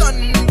the sun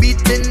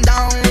beating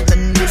down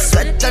and the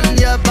sweat on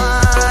your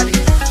body.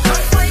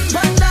 Wine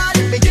pon that,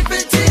 let me give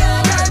it to you.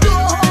 Girl, do a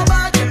whole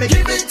bag, let me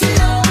give it to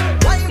you.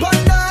 Wine pon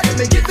that, let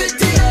me give it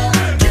to you.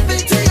 Give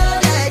it to you,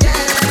 yeah, yeah.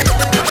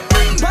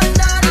 Wine pon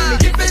that, let me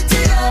give it to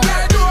you.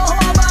 Girl, do a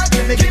whole bag,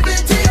 let me give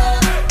it to you.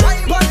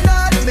 Wine pon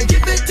that, let me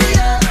give it to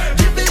you.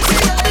 Give it to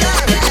you,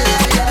 yeah,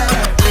 yeah, yeah.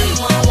 I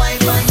want wine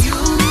pon you,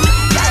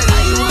 girl.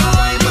 I want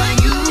wine pon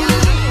you.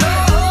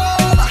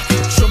 Roll back,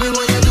 show me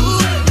what you do.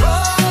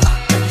 Roll back,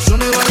 show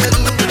me what you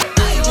do.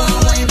 I want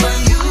wine pon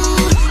you,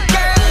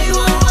 girl. I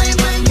want wine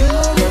pon you.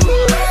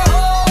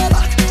 Roll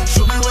back,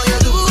 show me what you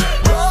do.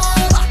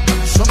 Roll back,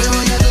 show me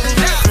what you do.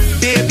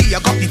 Baby, you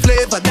got the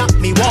flavor that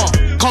me want.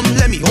 Come,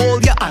 let me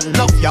hold you and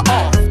love you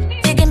off.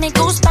 You give me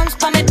goosebumps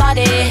on my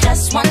body.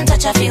 Just one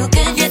touch, I feel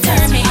good. You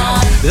turn me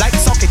on. Like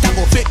socket that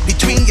will fit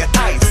between your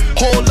thighs.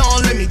 Hold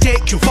on, let me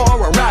take you for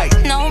a ride.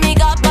 Know me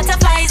got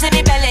butterflies in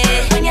me belly.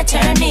 When you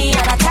turn me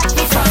on, attack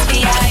me from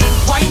behind.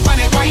 Wine pon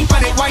it, wine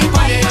pon it, wine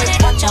pon it.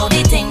 Watch how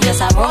the thing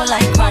just a roll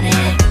like running.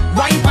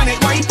 Wine pon it,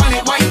 wine pon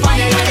it, wine pon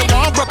it. You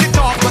want broke it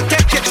off, but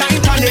take your time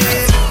pon it.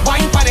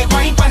 Wine pon it,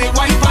 wine pon it,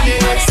 wine pon it.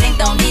 Sink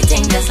down the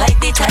thing just like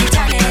the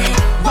Titanic.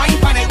 Wine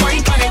pon it,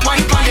 wine pon it,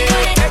 wine pon it.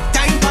 Take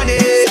time pon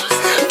it.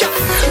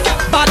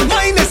 Bad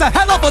wine is a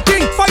hell of a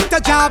thing. Fight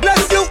the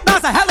jobless you,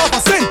 that's a hell of a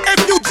sin.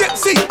 If you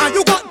gypsy and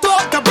you got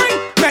thought to bring,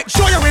 make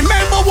sure you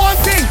remember one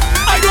thing.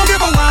 I don't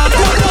give a damn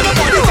what the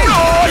body think.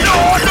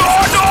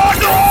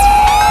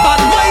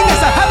 Bad wine is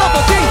a hell of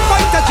a thing.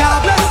 Fight the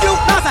jobless you,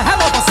 that's a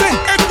hell of a sin.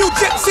 If you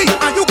gypsy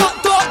and you got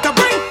thought to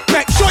bring,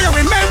 make sure you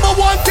remember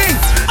one thing.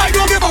 I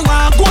don't give a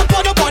damn what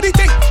the body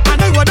think.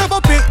 And I would never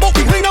pick, but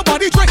behind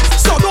nobody drink.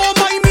 So don't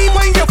mind me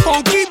when you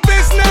funky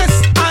business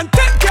and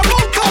take your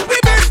mouth out the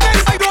business.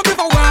 I don't give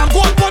a damn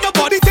what the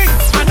body think.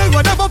 And I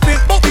would never pick,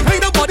 but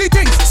behind nobody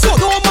think. So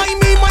don't mind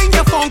me when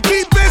you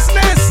funky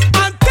business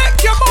and take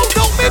your mouth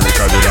out the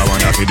business. Because I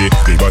wanna see the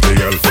big body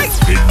girl,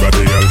 big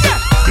body girl,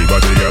 big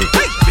body girl,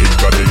 big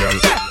body girl,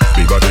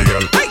 big body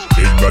girl,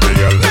 big body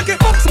girl. Make it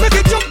box, make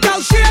it jump,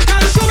 girl, shake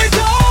and show it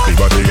off. Big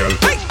body girl,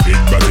 big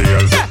body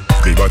girl,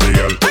 big body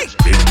girl,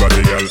 big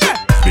body girl,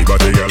 big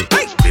body girl,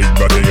 big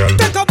body girl.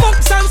 Take a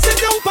box and sit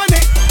down on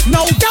it.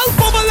 Now, girl,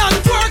 bubble and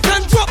twerk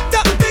and drop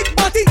that big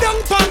body down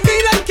on me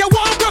like you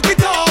want to rock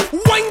it off.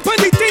 Wine pon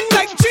the thing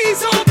like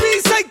cheese on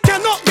piece. I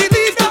cannot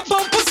believe that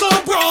bumper so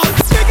broad.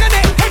 Big and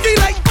it heavy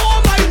like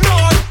oh my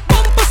lord.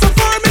 Bumper so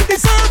firm it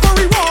deserve a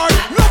reward.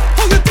 Look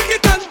how you take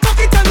it and rock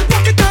it and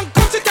rock it and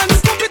touch it and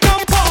stop it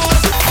and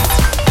pause.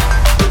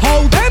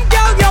 Hold them,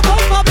 girl, your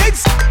bumper big.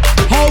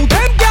 Hold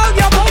them, girl,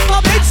 your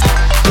bumper big.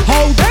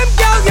 Hold them,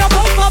 girl, your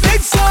bumper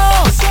big. So.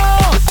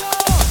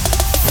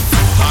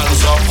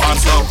 Hands up,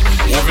 hands up.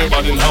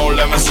 Everybody now,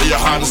 let me see your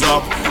hands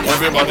up.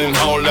 Everybody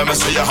now, let me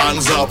see your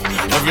hands up.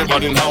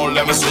 Everybody now,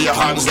 let me see your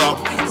hands up.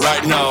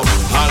 Right now,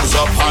 hands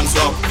up, hands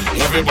up.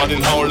 Everybody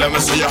now, let me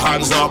see your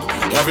hands up.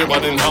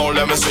 Everybody now,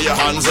 let me see your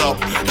hands up.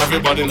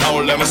 Everybody now,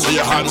 let me see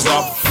your hands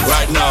up.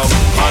 Right now,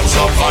 hands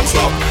up, hands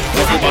up.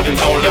 Everybody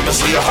now, let me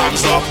see your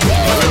hands up.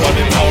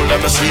 Everybody now,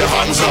 let me see your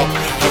hands up.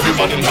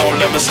 Everybody now,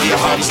 let me see your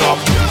hands up.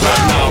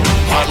 Right now,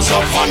 hands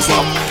up, hands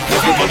up.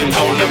 Everybody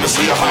now, let me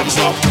see your hands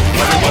up.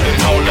 Everybody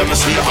now, let me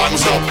see your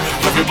hands up.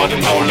 Everybody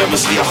now, let me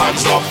see your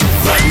hands up.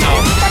 Right now,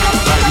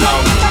 right now,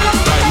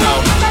 right now,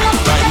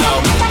 right now,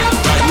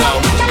 right now,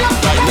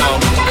 right now,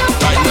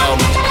 right now, right now,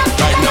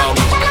 right now,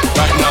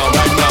 right now,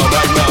 right now,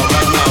 right now,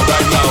 right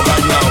now, right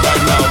now,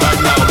 right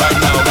now, right now, right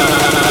now.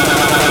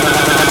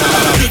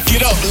 Pick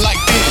it up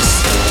like this.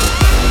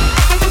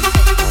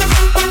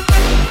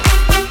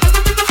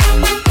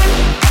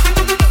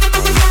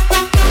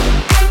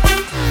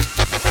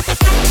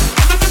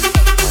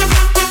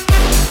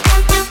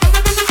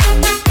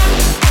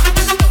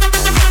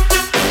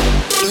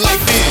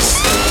 Like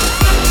this.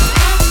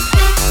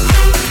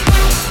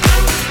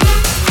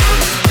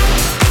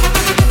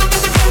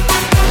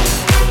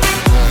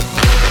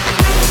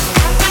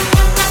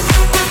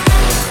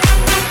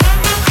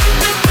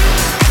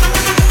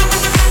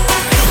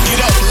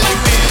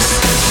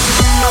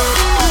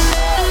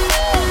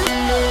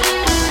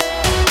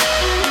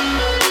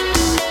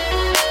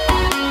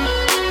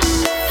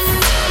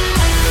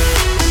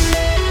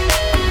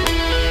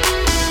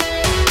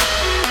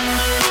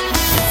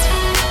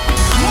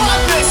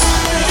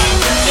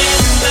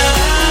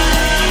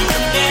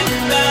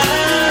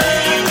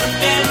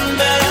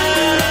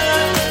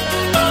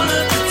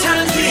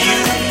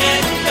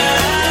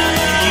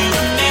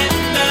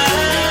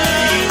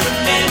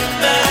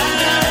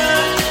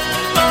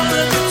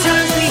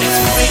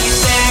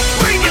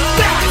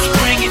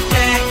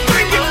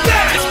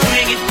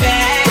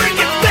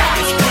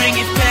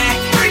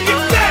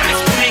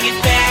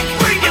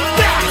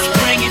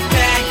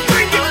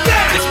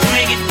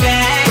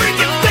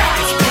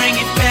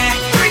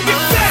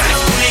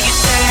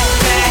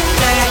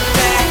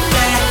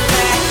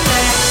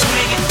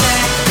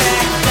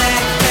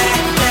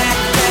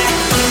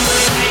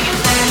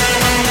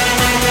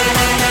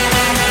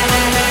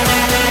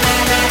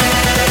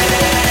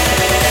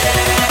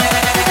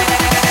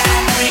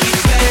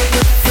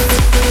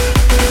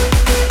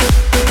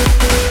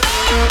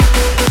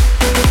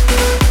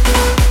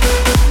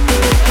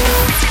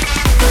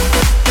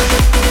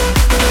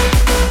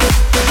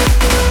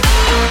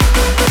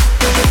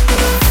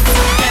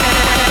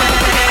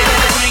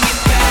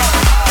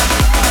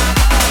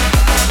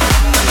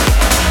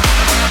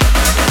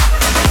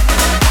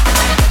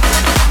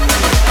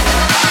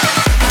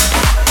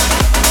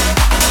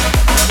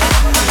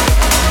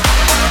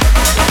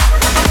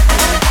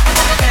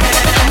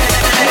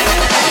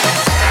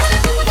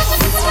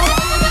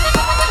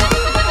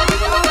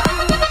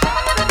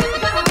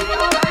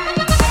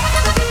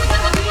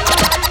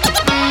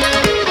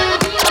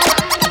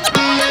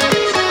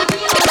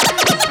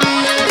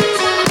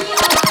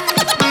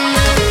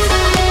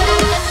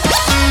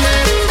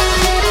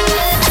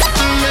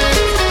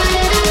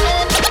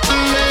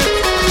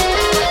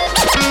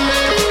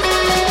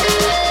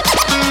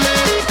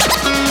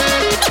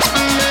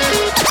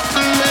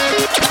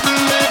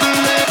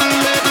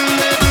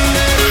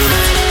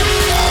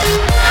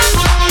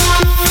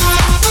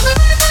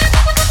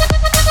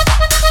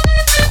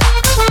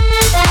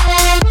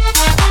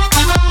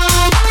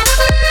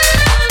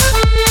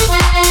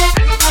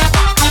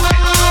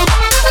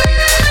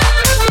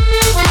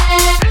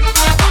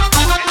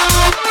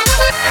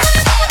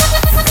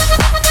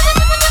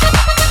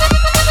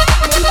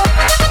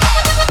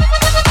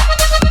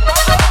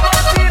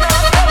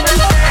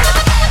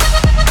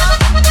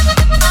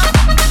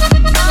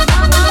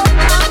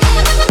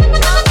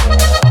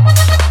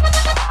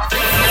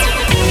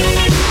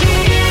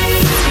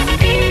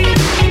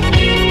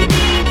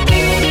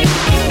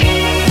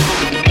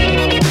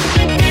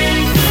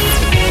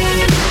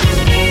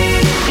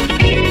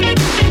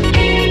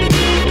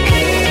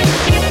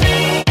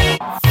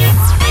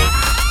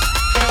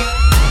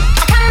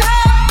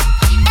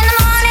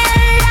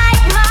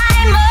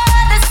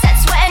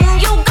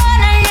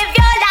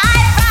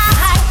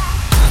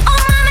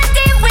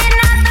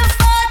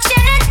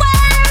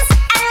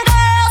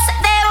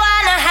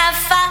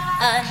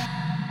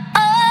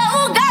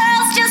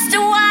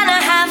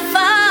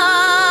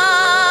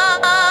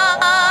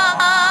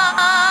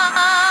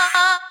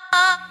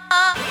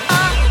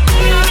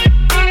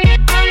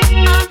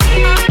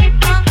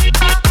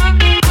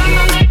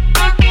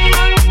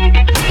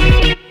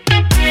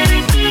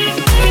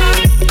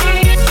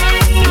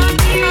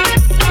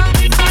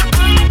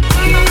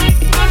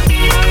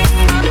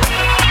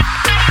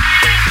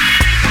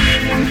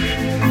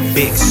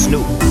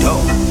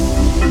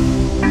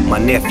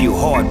 nephew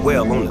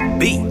Hardwell on the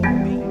beat.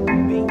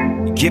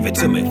 Give it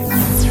to me.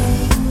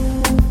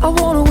 I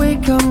wanna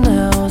wake up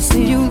now and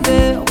see you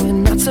there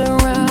when I turn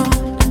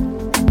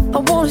around. I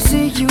wanna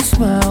see you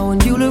smile when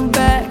you look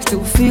back,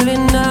 still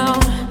feeling now.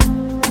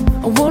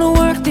 I wanna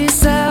work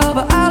this out,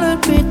 but I'll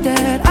admit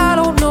that I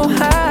don't know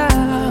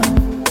how.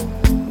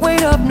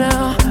 Wait up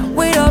now,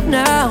 wait up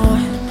now.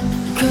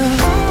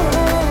 'Cause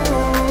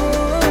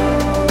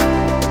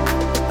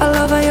I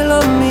love how you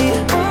love me.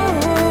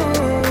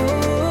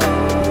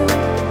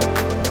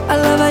 I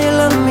love how you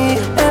love me.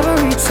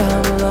 Every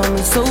time you love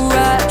me so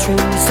right,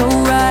 treat me so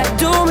right,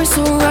 do me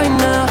so right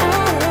now.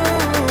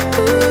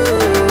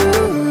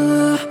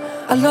 Ooh,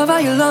 I love how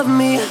you love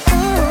me.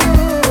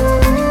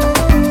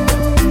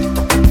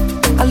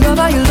 I love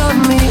how you love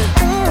me.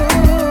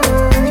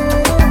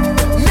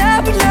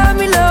 Love me, love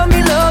me, love me,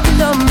 love me,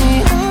 love me.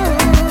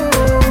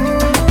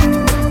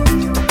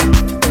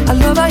 I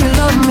love how you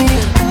love me.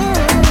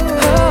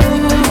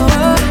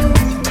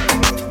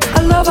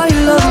 I love how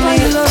you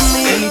love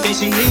me. Anything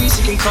she needs,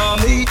 she can call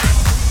me.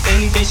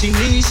 Anything she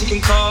needs, she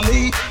can call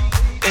me.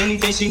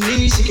 Anything she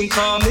needs, she can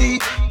call me.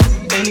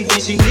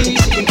 Anything she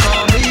needs, she can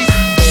call me.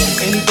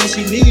 Anything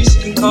she needs, she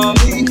can call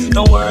me.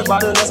 Don't worry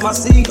about it, that's my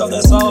seed, oh,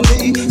 that's all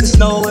me. Just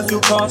know if you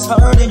cross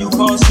her, then you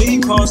cross me,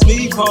 cross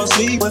me, cross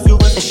me. If you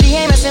and she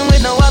ain't messing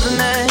with no other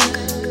man.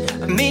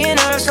 Me and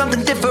her,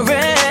 something different.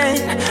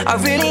 I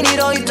really need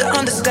all you to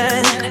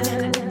understand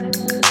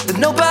that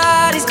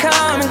nobody's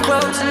coming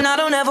close, and I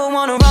don't ever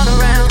wanna run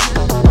around.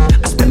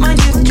 I spent my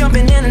youth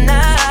jumping in and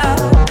out,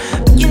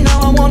 but you know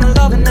I wanna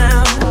love it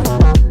now,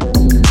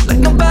 like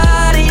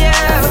nobody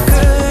ever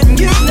could. And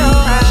you know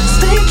I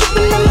stay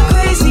tripping on my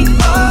crazy.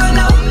 Oh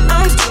no,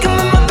 I'm sticking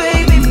with my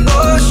baby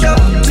for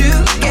sure.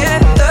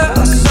 Together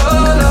or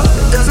solo,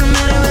 doesn't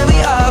matter where we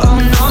are. Oh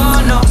no,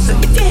 no. So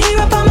if you hear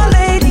about my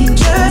lady,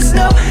 just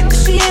know that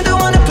she ain't the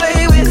one to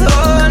play with.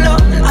 Oh no,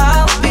 and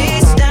I'll be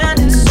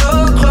standing so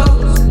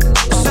close,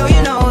 so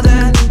you know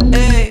that.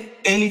 Hey.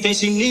 anything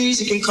she needs,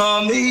 she can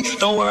call me.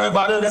 Don't worry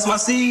about it, that's my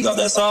seed, oh,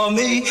 that's all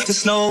me.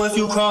 Just know if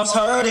you cross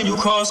her, then you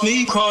cross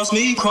me, cross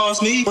me,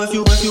 cross me. If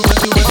you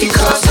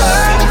cross her,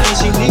 anything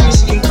she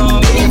needs, she can call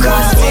me.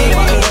 Cross me,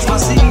 that's my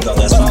seed, oh,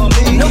 that's all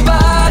me.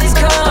 Nobody's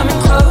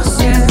coming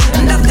close, yeah.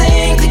 And I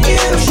think that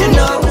you should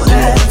know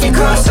that if you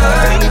cross her,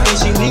 anything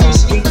she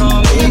needs, she can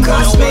call me.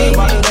 Cross me,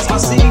 that's my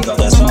seed, oh,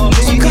 that's all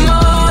me. So come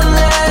on,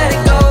 let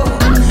it go.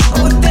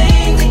 Oh, I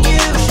think that you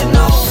should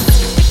know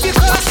if you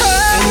cross her,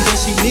 anything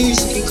she needs,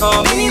 she can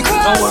call me.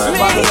 Don't worry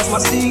about it, that's my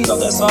seed, oh,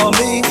 that's all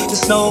me.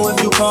 Just know if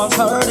you cross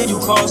her, then you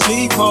cross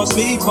me, cross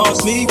me,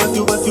 cross me.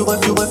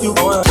 If you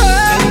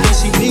anything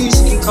she needs,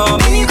 she can call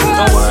me.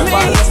 Don't worry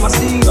about it, that's my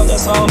seed, oh,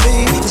 that's all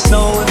me. Just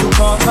know if you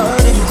cross her,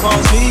 then you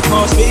cross me,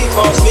 cross me,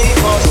 cross me,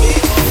 cross me.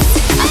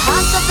 I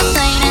hopped off the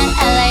plane in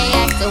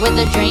LAX with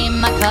a dream,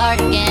 my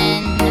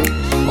cardigan.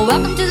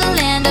 Welcome to the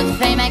land of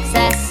fame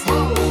excess.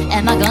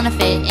 Am I gonna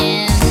fit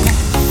in?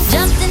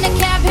 Jumped in the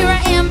cab, here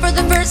I am for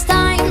the first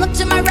time. Look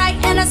to my right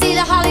and I see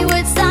the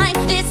Hollywood sign.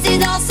 This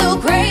is all so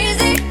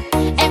crazy.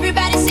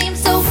 Everybody seems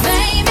so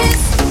famous.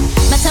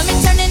 My tummy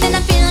turning and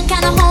I'm feeling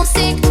kinda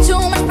homesick. Too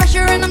much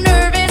pressure and I'm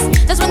nervous.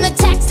 That's when the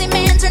taxi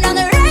man turned on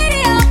the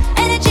radio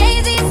and the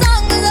Jay-Z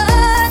song was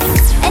on.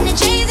 And the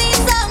Jay-Z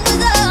song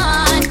was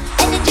on.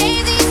 And the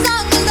Jay-Z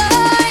song was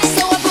on.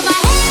 So I put my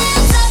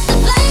hands up to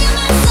play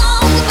my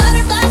song. The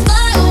butterflies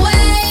fly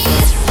away.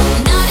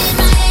 Nodding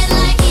my head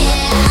like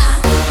yeah.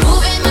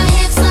 Moving my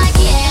hips like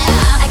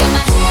yeah. I got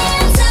my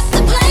hands up to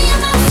play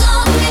my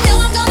song. And know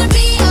I'm gonna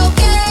be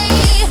okay.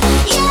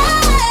 Yeah.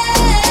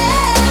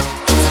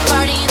 It's a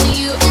party in the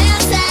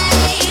USA.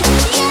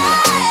 Yeah.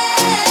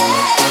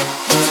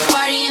 It's a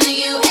party in the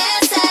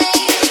USA.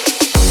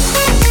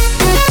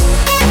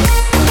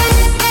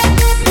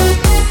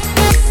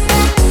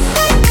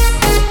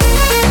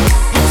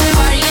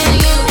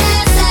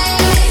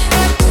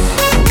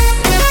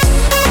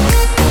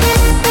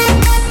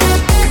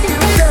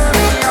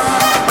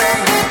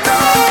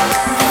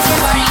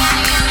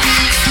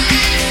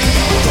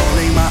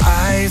 Rolling my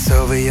eyes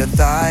over your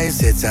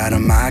thighs, it's out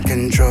of my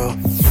control.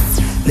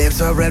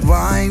 Lips are red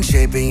wine,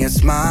 shaping your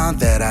smile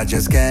that I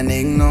just can't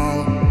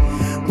ignore.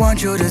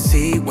 Want you to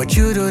see what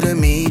you do to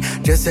me,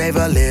 just save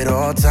a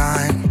little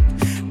time.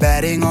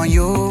 Betting on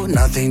you,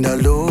 nothing to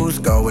lose,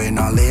 going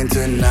all in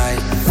tonight.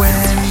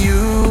 When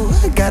you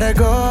gotta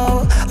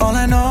go, all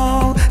I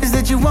know is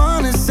that you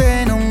wanna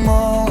say no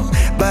more,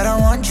 but I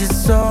want you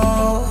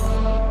so.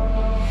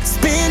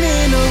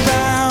 Spinning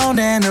around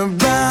and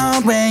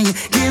around when you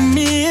give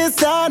me a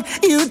sign.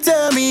 You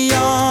turn me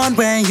on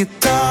when you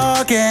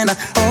talk, and I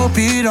hope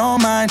you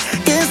don't mind.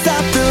 Can't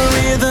stop the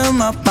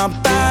rhythm of my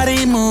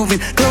body moving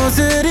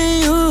closer to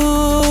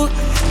you.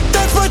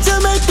 That's what you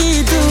make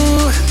me do.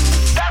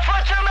 That's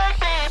what you make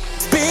me.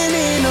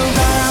 Spinning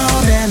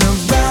around and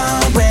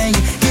around when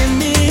you give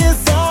me a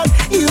sign.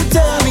 You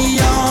turn me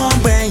on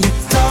when you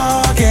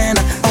talk, and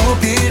I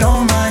hope you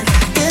don't mind.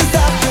 Can't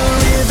stop the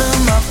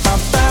rhythm of my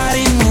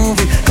body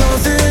moving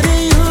closer to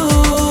you.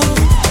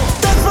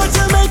 That's what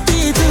you make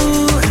me do.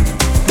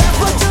 That's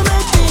what you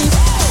make me.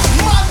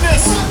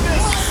 Madness.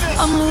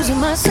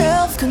 my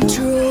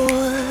self-control.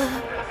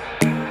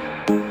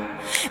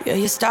 Yeah,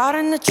 you're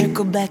starting to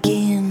trickle back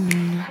in,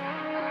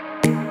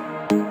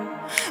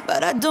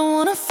 but I don't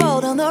wanna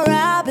fall down the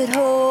rabbit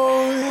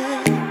hole.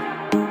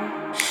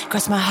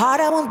 Cross my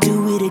heart, I won't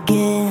do it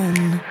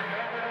again.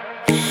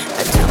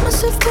 I tell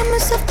myself,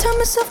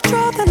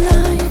 draw the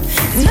line.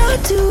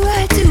 Not do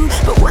I do,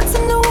 but once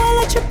in a while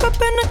I trip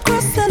up and I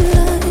cross the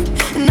line.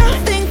 And I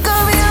think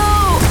of you.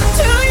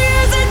 2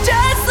 years and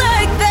just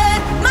like that,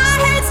 my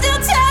head still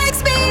takes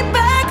me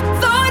back.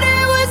 Thought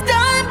it was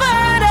done,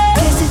 but I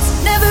guess it's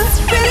never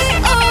really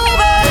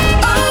over.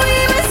 Oh, we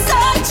were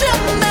such a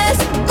mess,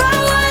 but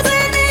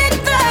wasn't it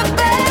the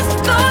best?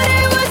 Thought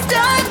it was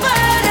done,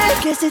 but I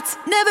guess it's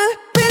never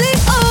really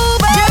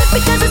over. Just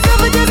because it's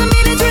over doesn't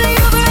mean it's really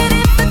over. And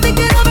if I think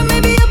it over,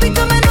 maybe you'll be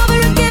coming over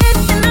again.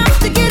 And I'll have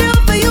to get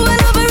over you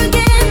all over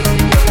again.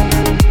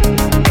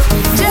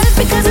 Just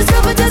because it's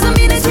over doesn't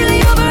mean it's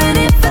really over. And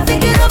if I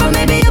think it over,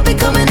 maybe you'll be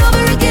coming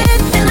over again.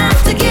 And I'll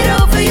have to get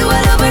over you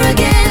all over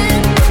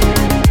again.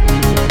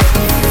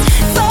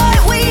 Thought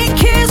we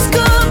kissed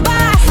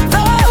goodbye,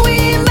 thought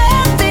we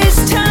met this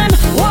time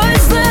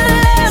was the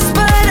last,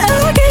 but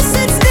I guess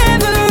it's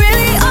never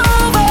really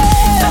over.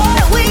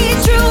 Thought we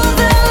drew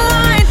the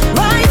line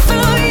right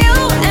through you,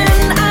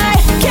 and I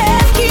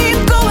can't keep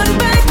going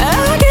back.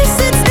 I guess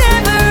it's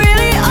never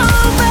really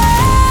over.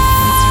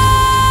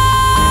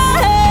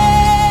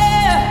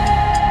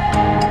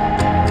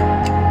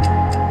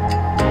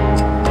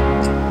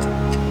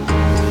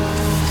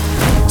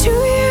 2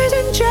 years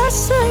and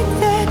just like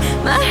that,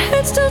 my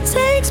head still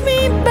takes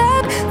me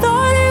back.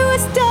 Thought it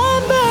was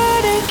done,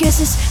 but I guess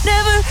it's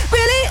never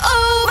really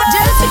over.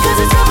 Just because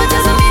it's over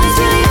doesn't mean it's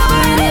really over.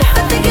 And if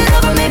I think it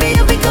over, maybe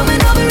you'll be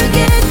coming over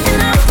again.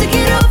 And I'll have to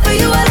get over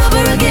you all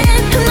over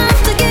again. And I'll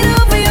have to get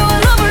over you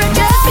all over again.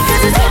 Just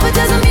because it's over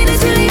doesn't mean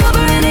it's really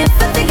over. And if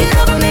I think it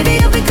over,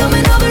 maybe you'll be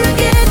coming over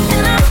again.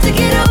 And I'll have to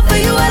get over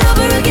you all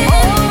over again.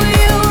 Over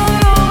you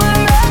all over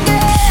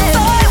again.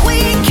 Thought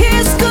we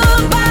kissed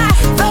goodbye,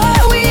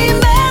 thought we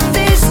met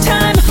this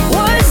time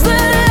was the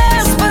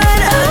last, but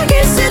I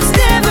guess it's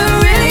never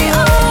really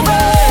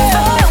over.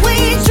 Thought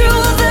we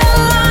drew the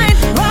line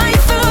right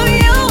through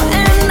you,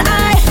 and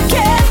I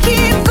can't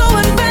keep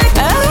going back.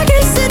 I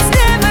guess it's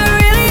never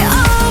really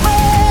over.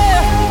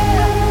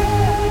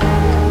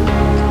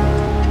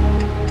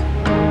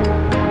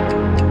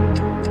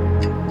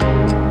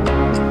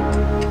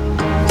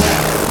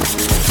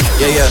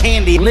 Yeah.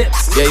 Candy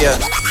lips. Yeah.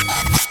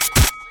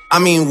 I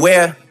mean,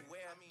 where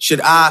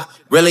should I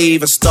really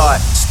even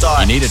start?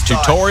 You need a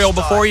tutorial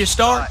before you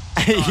start?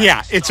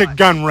 Yeah, it's a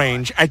gun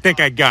range. I think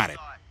I got it.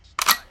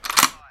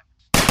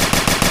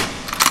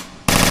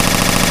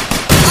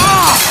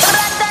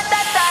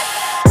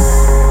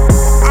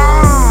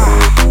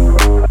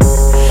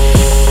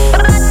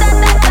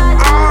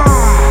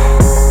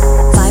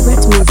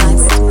 Vibrant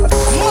music.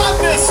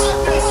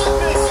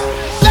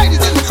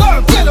 Ladies in the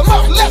club, get 'em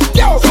up, let's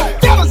go.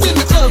 Fellas in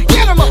the club,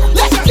 get 'em up,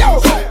 let's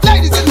go.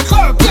 Ladies in the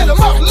club, get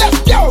 'em up, let's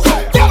go.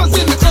 Fellas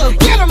in the club,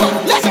 get 'em up,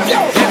 let's go.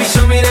 Baby,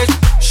 show me that,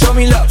 show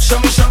me love, show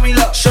me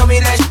love, show me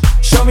that,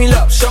 show me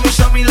love, show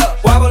me love.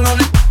 Wobble on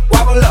it,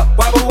 wobble up,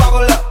 wobble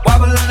up,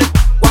 wobble on it,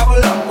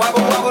 wobble up,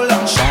 wobble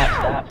up.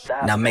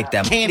 Stop. Now make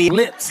that Candy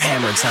lips.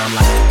 hammer time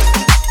like.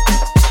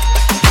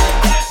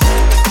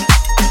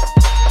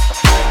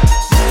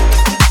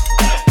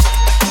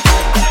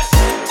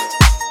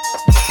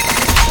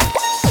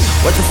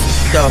 What the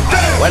f though?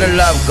 Where the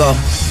love go?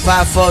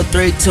 5, 4,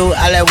 3, 2,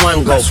 I let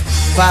one go.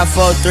 5,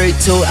 4, 3,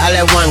 2, I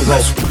let one go.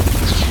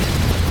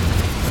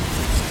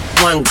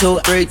 1, 2,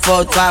 3,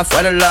 4, 5,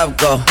 where the love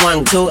go?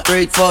 1, 2,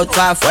 3, 4,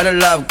 5, where the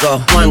love go?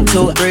 1,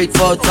 2, 3,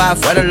 4,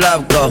 5, where the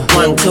love go?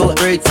 1, 2,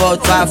 3, 4,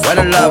 5, where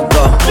the love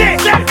go?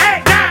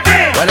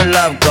 Where the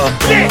love go?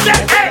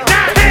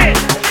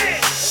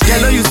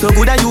 Girl, you so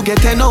good that you get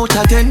 10 out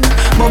of 10.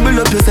 Bubble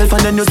up yourself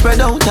and then you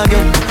spread out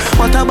again.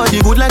 What about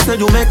the good like so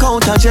you make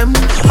out a gem?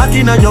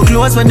 Acting on your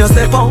clothes when you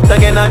step out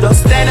again. I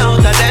just 10 out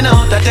of 10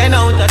 out of 10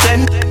 out of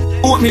 10.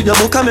 Open me the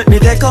book and make me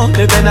take out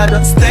the pen. I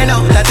just 10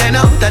 out of 10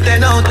 out of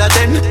 10 out of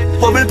 10.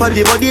 Bubble for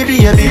the body,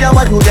 baby,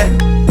 what you get?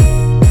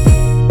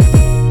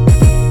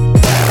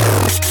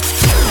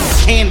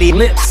 Candy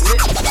lips.